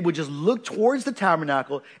 they would just look towards the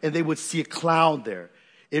tabernacle and they would see a cloud there.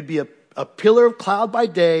 It'd be a pillar of cloud by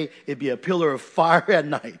day. It'd be a pillar of fire at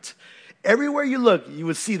night. Everywhere you look, you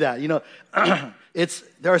would see that. You know,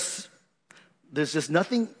 there's just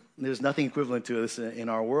nothing. There's nothing equivalent to this in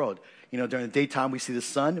our world. You know, during the daytime we see the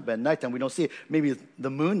sun, but at nighttime we don't see it. Maybe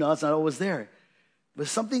the moon, no, it's not always there. But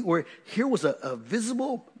something where here was a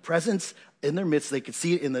visible presence in their midst. They could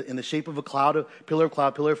see it in the shape of a cloud, pillar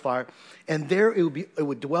of fire, and there it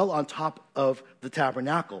would dwell on top of the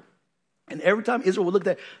tabernacle. And every time Israel would look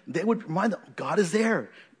at that, they would remind them, God is there.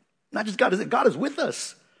 Not just God is there, God is with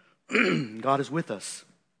us. God is with us.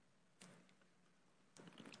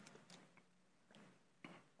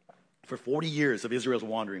 For 40 years of Israel's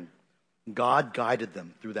wandering, God guided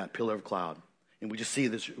them through that pillar of cloud. And we just see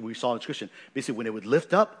this, we saw in the scripture. Basically, when it would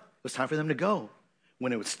lift up, it was time for them to go.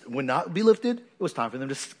 When it would not be lifted, it was time for them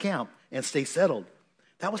to camp and stay settled.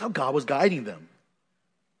 That was how God was guiding them.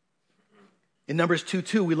 In Numbers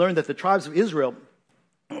 2:2, we learned that the tribes of Israel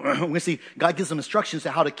we see God gives them instructions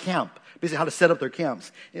to how to camp, basically how to set up their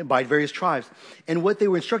camps by various tribes. And what they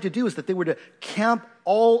were instructed to do is that they were to camp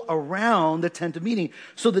all around the tent of meeting.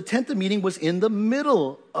 So the tent of meeting was in the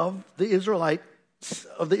middle of the Israelite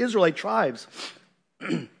tribes.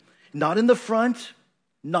 Not in the front,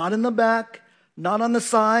 not in the back, not on the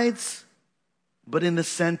sides, but in the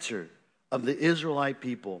center of the Israelite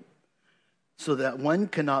people, so that one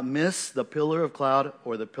cannot miss the pillar of cloud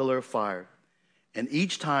or the pillar of fire. And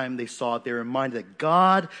each time they saw it, they were reminded that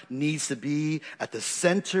God needs to be at the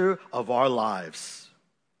center of our lives.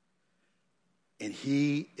 And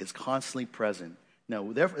he is constantly present.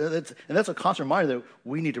 Now, that's a constant reminder that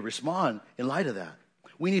we need to respond in light of that.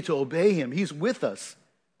 We need to obey him. He's with us.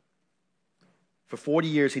 For 40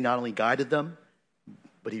 years, he not only guided them,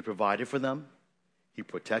 but he provided for them. He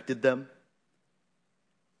protected them.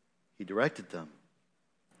 He directed them.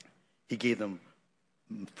 He gave them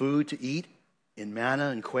food to eat in manna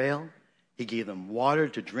and quail. He gave them water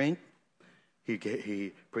to drink.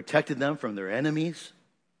 He protected them from their enemies.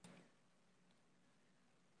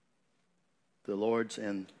 The Lord's,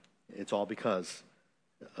 and it's all because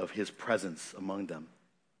of his presence among them,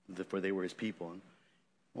 for they were his people. And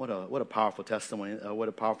what a powerful testimony, what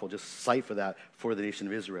a powerful just sight for that for the nation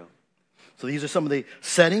of Israel. So these are some of the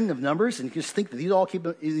setting of Numbers, and you just think that these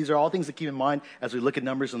are all things to keep in mind as we look at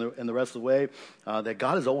Numbers and the rest of the way, that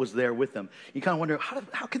God is always there with them. You kind of wonder,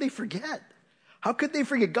 how could they forget? How could they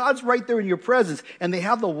forget? God's right there in your presence, and they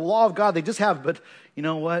have the law of God. They just have, but you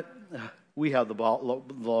know what? We have the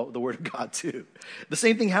Word of God too. The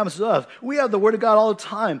same thing happens to us. We have the Word of God all the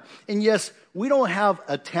time, and yes, we don't have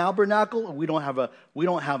a tabernacle. We don't have a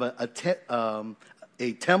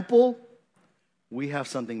temple. We have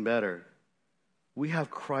something better. We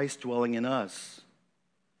have Christ dwelling in us.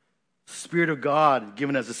 Spirit of God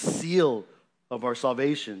given as a seal of our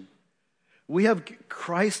salvation. We have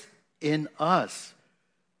Christ in us,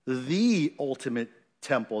 the ultimate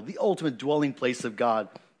temple, the ultimate dwelling place of God.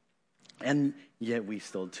 And yet we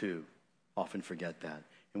still too often forget that.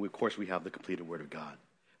 And of course we have the completed Word of God.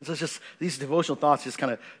 So it's just these devotional thoughts just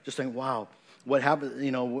kind of just saying, wow, what happened,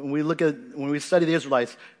 when we study the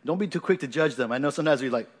Israelites, don't be too quick to judge them. I know sometimes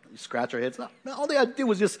we scratch our heads. No, all they had to do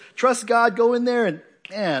was just trust God, go in there, and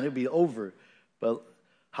man, it'd be over. But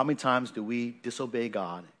how many times do we disobey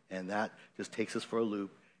God, and that just takes us for a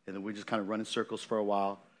loop, and then we just kind of run in circles for a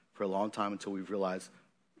while, for a long time, until we realize,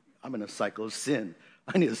 I'm in a cycle of sin.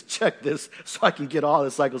 I need to check this so I can get out of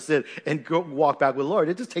the cycle of sin and go walk back with the Lord.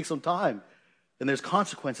 It just takes some time. And there's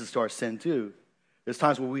consequences to our sin too. There's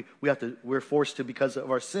times where we're forced to, because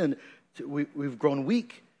of our sin, we've grown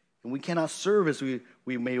weak, and we cannot serve as we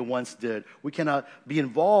may once did. We cannot be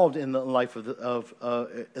involved in the life of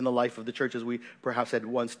the church as we perhaps had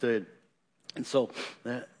once did. And so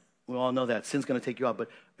we all know that sin's going to take you out. But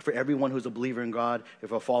for everyone who's a believer in God,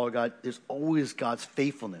 if a follower of God, there's always God's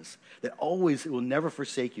faithfulness. That always, it will never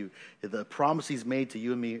forsake you. The promise he's made to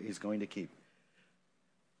you and me, he's going to keep.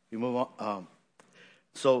 We move on.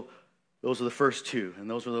 So those are the first two, and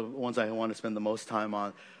those are the ones I want to spend the most time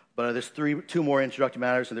on. But there's two more introductory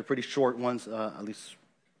matters, and they're pretty short ones, at least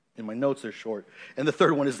in my notes they're short. And the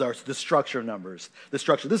third one is the structure of Numbers. The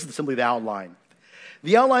structure, this is simply the outline.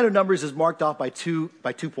 The outline of Numbers is marked off by two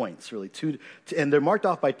points, really. And they're marked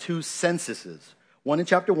off by two censuses. One in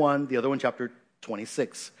chapter 1, the other one in chapter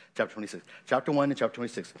 26. Chapter 1 and chapter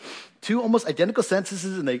 26. Two almost identical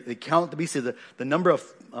censuses, and they count basically the number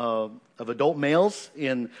of adult males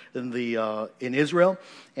in Israel,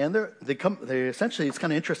 and they essentially, it's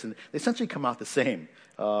kind of interesting. They essentially come out the same,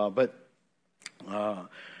 and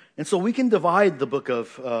so we can divide the book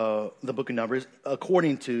of Numbers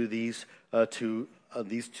according to these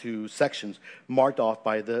two sections marked off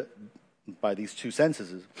by these two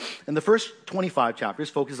censuses. And the first 25 chapters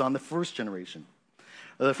focus on the first generation.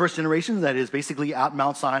 The first generation that is basically at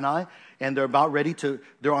Mount Sinai, and they're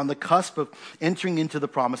on the cusp of entering into the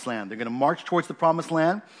promised land. They're going to march towards the promised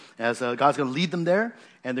land as God's going to lead them there,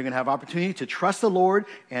 and they're going to have opportunity to trust the Lord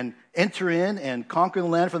and enter in and conquer the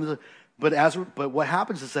land but what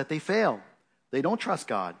happens is that they fail. They don't trust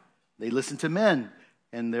God. They listen to men,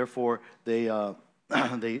 and therefore they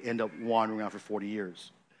end up wandering around for 40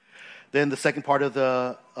 years. Then the second part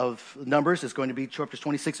of Numbers is going to be chapters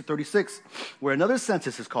 26 and 36, where another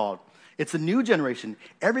census is called. It's a new generation.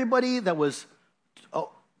 Everybody that was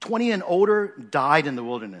 20 and older died in the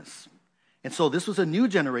wilderness. And so this was a new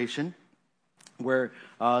generation where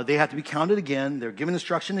they had to be counted again. They're given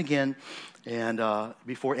instruction again, and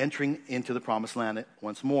before entering into the promised land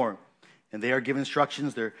once more. And they are given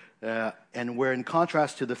instructions. And where in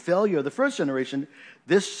contrast to the failure of the first generation,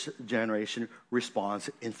 this generation responds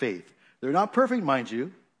in faith. They're not perfect, mind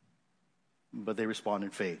you. but they respond in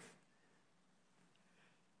faith.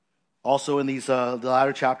 Also, in these the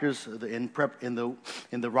latter chapters, in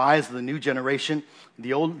the rise of the new generation,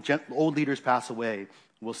 the old leaders pass away.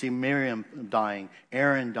 We'll see Miriam dying,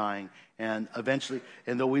 Aaron dying, and eventually,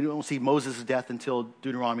 and though we don't see Moses' death until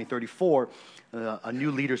Deuteronomy 34, a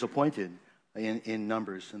new leader is appointed in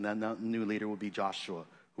Numbers, and that new leader will be Joshua,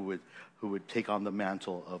 who would take on the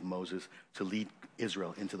mantle of Moses to lead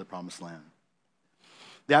Israel into the Promised Land.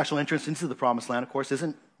 The actual entrance into the Promised Land, of course,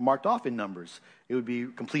 isn't marked off in Numbers. It would be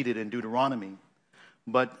completed in Deuteronomy.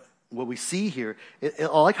 But what we see here, I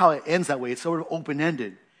like how it ends that way. It's sort of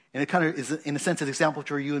open-ended. And it kind of is, in a sense, an example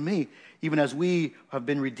for you and me. Even as we have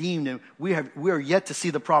been redeemed, and we are yet to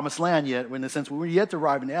see the Promised Land yet, in the sense we're yet to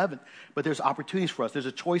arrive in heaven. But there's opportunities for us. There's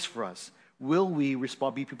a choice for us. Will we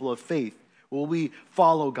respond, be people of faith? Will we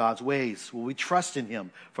follow God's ways? Will we trust in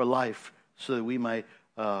Him for life, so that we might,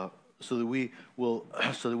 so that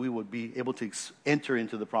we would be able to enter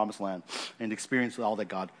into the Promised Land and experience all that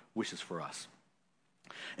God wishes for us?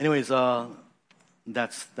 Anyways,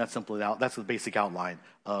 that's simply that's the basic outline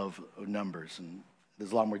of Numbers, and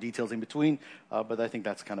there's a lot more details in between, but I think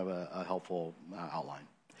that's kind of a helpful outline.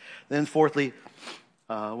 Then, fourthly,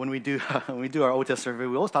 when we do our Old Testament survey,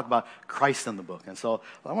 we always talk about Christ in the book, and so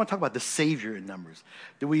I want to talk about the Savior in Numbers.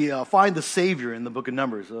 Do we find the Savior in the book of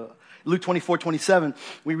Numbers? Luke 24:27,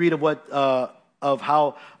 we read of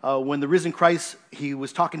how when the risen Christ, he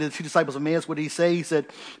was talking to the two disciples of Emmaus. What did he say? He said,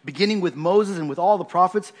 beginning with Moses and with all the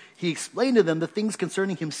prophets, he explained to them the things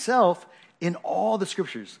concerning himself in all the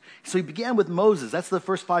scriptures. So he began with Moses. That's the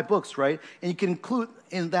first 5 books, right? And you can include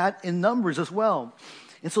in that in Numbers as well.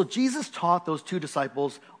 And so Jesus taught those two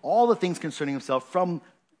disciples all the things concerning himself from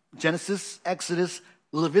Genesis, Exodus,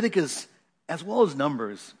 Leviticus, as well as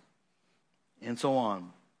Numbers, and so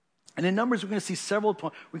on. And in Numbers, we're going to see several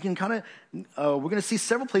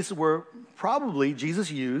places where probably Jesus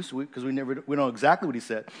used, because we don't know exactly what he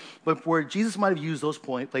said, but where Jesus might have used those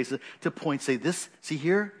places to point, say, this, see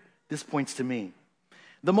here, this points to me.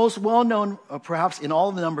 The most well-known, perhaps in all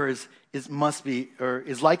of the Numbers, is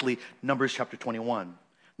likely Numbers chapter 21.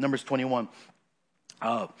 Numbers 21.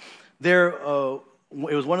 It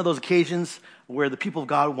was one of those occasions where the people of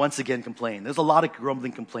God once again complained. There's a lot of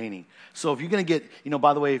grumbling, complaining. So if you're going to get,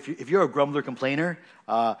 by the way, if you're a grumbler, complainer,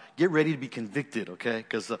 get ready to be convicted, okay?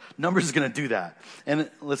 Because Numbers is going to do that. And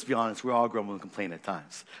let's be honest, we're all grumble and complain at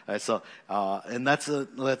times. Right? So, and you're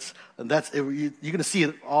going to see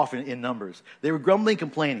it often in Numbers. They were grumbling,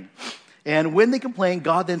 complaining. And when they complained,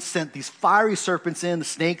 God then sent these fiery serpents the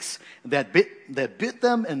snakes that bit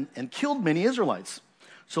them and killed many Israelites.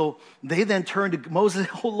 So they then turned to Moses,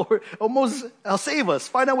 oh Lord, oh Moses, save us.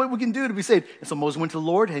 Find out what we can do to be saved. And so Moses went to the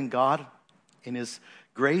Lord, and God, in his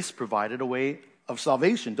grace, provided a way of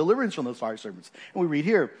salvation, deliverance from those fiery serpents. And we read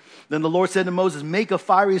here, then the Lord said to Moses, make a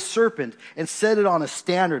fiery serpent and set it on a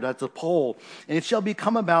standard, that's a pole. And it shall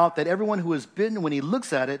become about that everyone who is bitten, when he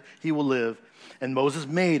looks at it, he will live. And Moses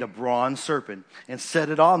made a bronze serpent and set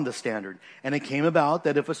it on the standard. And it came about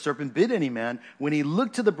that if a serpent bit any man, when he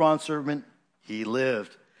looked to the bronze serpent, he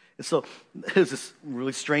lived. And so it was this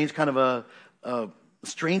really strange kind of a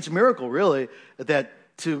strange miracle, really, that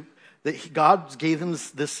God gave them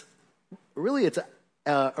this really it's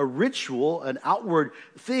a ritual, an outward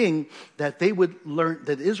thing that they would learn,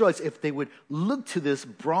 that the Israelites, if they would look to this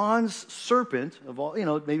bronze serpent of all,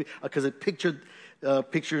 maybe because it pictures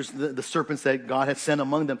the serpents that God had sent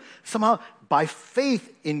among them. Somehow, by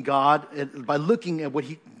faith in God, and by looking at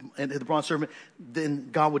the bronze serpent, then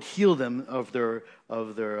God would heal them of their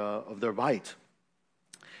bite,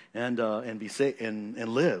 and be safe and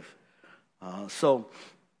live.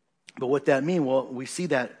 But what that means? Well, we see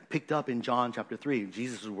that picked up in John chapter 3.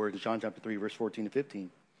 Jesus' words in John chapter 3, verse 14 and 15.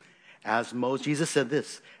 Jesus said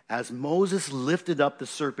this, as Moses lifted up the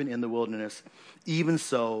serpent in the wilderness, even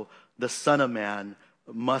so the Son of Man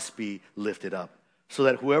must be lifted up, so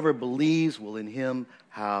that whoever believes will in him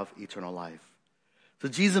have eternal life. So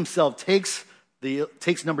Jesus himself takes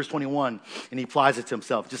Numbers 21 and he applies it to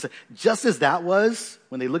himself. Just as that was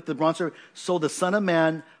when they looked at the bronze serpent, so the Son of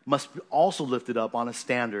Man must be also lifted up on a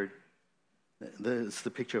standard. It's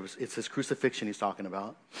the picture of it's his crucifixion he's talking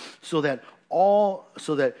about, so that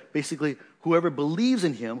basically whoever believes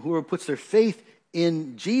in him, whoever puts their faith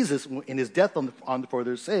in Jesus, in his death for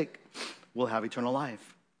their sake, will have eternal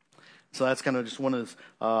life. So that's kind of just one of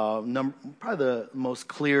those, probably the most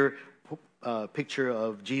clear picture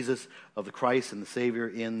of Jesus, of the Christ and the Savior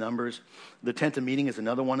in Numbers. The tent of meeting is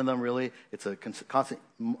another one of them, really. It's a constant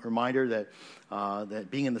reminder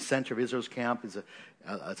that being in the center of Israel's camp is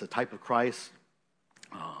a type of Christ.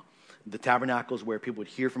 The tabernacle is where people would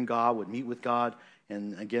hear from God, would meet with God,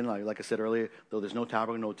 And again, like I said earlier, though there's no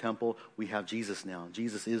tabernacle, no temple, we have Jesus now.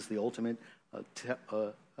 Jesus is the ultimate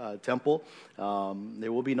temple.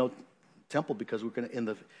 There will be no temple because we're going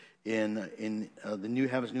to in the new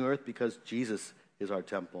heavens, new earth, because Jesus is our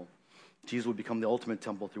temple. Jesus will become the ultimate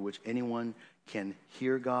temple through which anyone can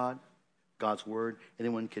hear God's word.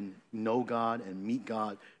 Anyone can know God and meet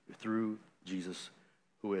God through Jesus,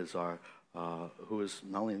 who is who is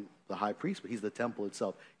not only the high priest, but he's the temple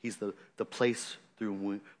itself. He's the place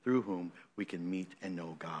through whom we can meet and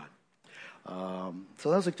know God.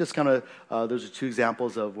 So those are just kind of those are two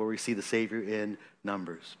examples of where we see the Savior in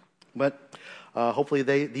Numbers. But hopefully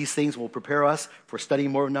these things will prepare us for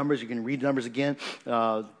studying more Numbers. You can read Numbers again.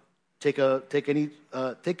 Take any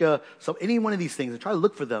one of these things and try to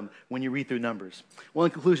look for them when you read through Numbers. Well,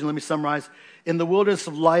 in conclusion, let me summarize. In the wilderness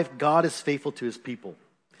of life, God is faithful to his people.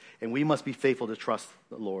 And we must be faithful to trust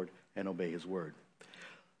the Lord and obey his word.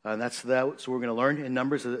 And that's what we're going to learn in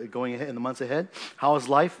Numbers going ahead in the months ahead. How is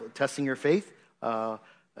life testing your faith?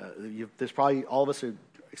 There's probably all of us are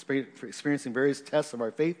experiencing various tests of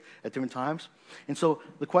our faith at different times. And so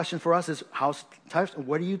the question for us is,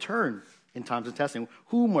 where do you turn in times of testing?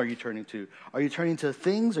 Whom are you turning to? Are you turning to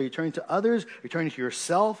things? Are you turning to others? Are you turning to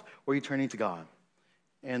yourself? Or are you turning to God?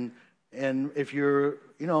 And if you're,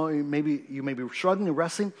 maybe you may be struggling and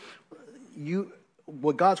wrestling,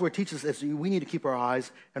 what God's word teaches us is we need to keep our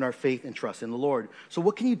eyes and our faith and trust in the Lord. So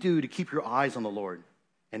what can you do to keep your eyes on the Lord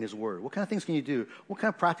and his word? What kind of things can you do? What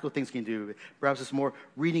kind of practical things can you do? Perhaps it's more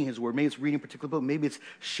reading his word. Maybe it's reading a particular book. Maybe it's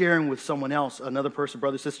sharing with someone else, another person,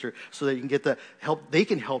 brother, sister, so that you can get the help. They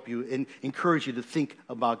can help you and encourage you to think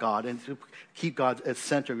about God and to keep God at the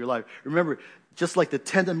center of your life. Remember, just like the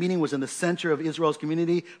tent of meeting was in the center of Israel's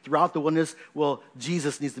community throughout the wilderness, well,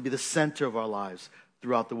 Jesus needs to be the center of our lives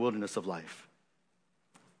throughout the wilderness of life.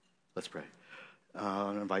 Let's pray. I'm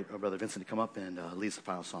going to invite our brother Vincent to come up and lead us the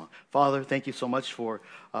final song. Father, thank you so much for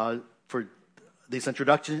this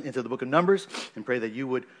introduction into the book of Numbers, and pray that you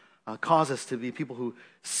would cause us to be people who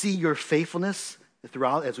see your faithfulness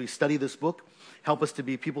throughout as we study this book. Help us to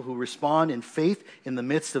be people who respond in faith in the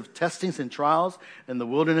midst of testings and trials in the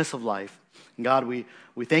wilderness of life. And God, we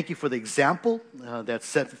thank you for the example that's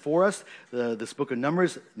set before us, this book of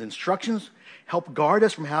Numbers, the instructions. Help guard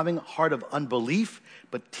us from having a heart of unbelief,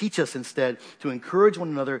 but teach us instead to encourage one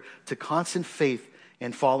another to constant faith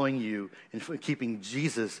and following you and for keeping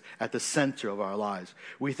Jesus at the center of our lives.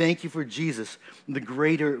 We thank you for Jesus, the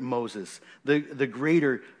greater Moses, the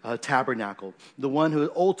greater tabernacle, the one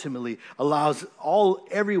who ultimately allows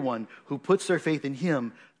everyone who puts their faith in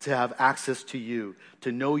him to have access to you,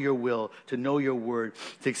 to know your will, to know your word,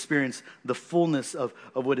 to experience the fullness of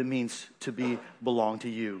what it means to belong to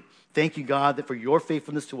you. Thank you, God, that for your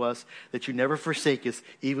faithfulness to us, that you never forsake us,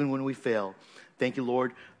 even when we fail. Thank you,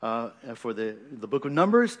 Lord, for the book of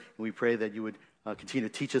Numbers, and we pray that you would continue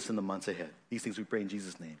to teach us in the months ahead. These things we pray in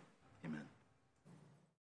Jesus' name.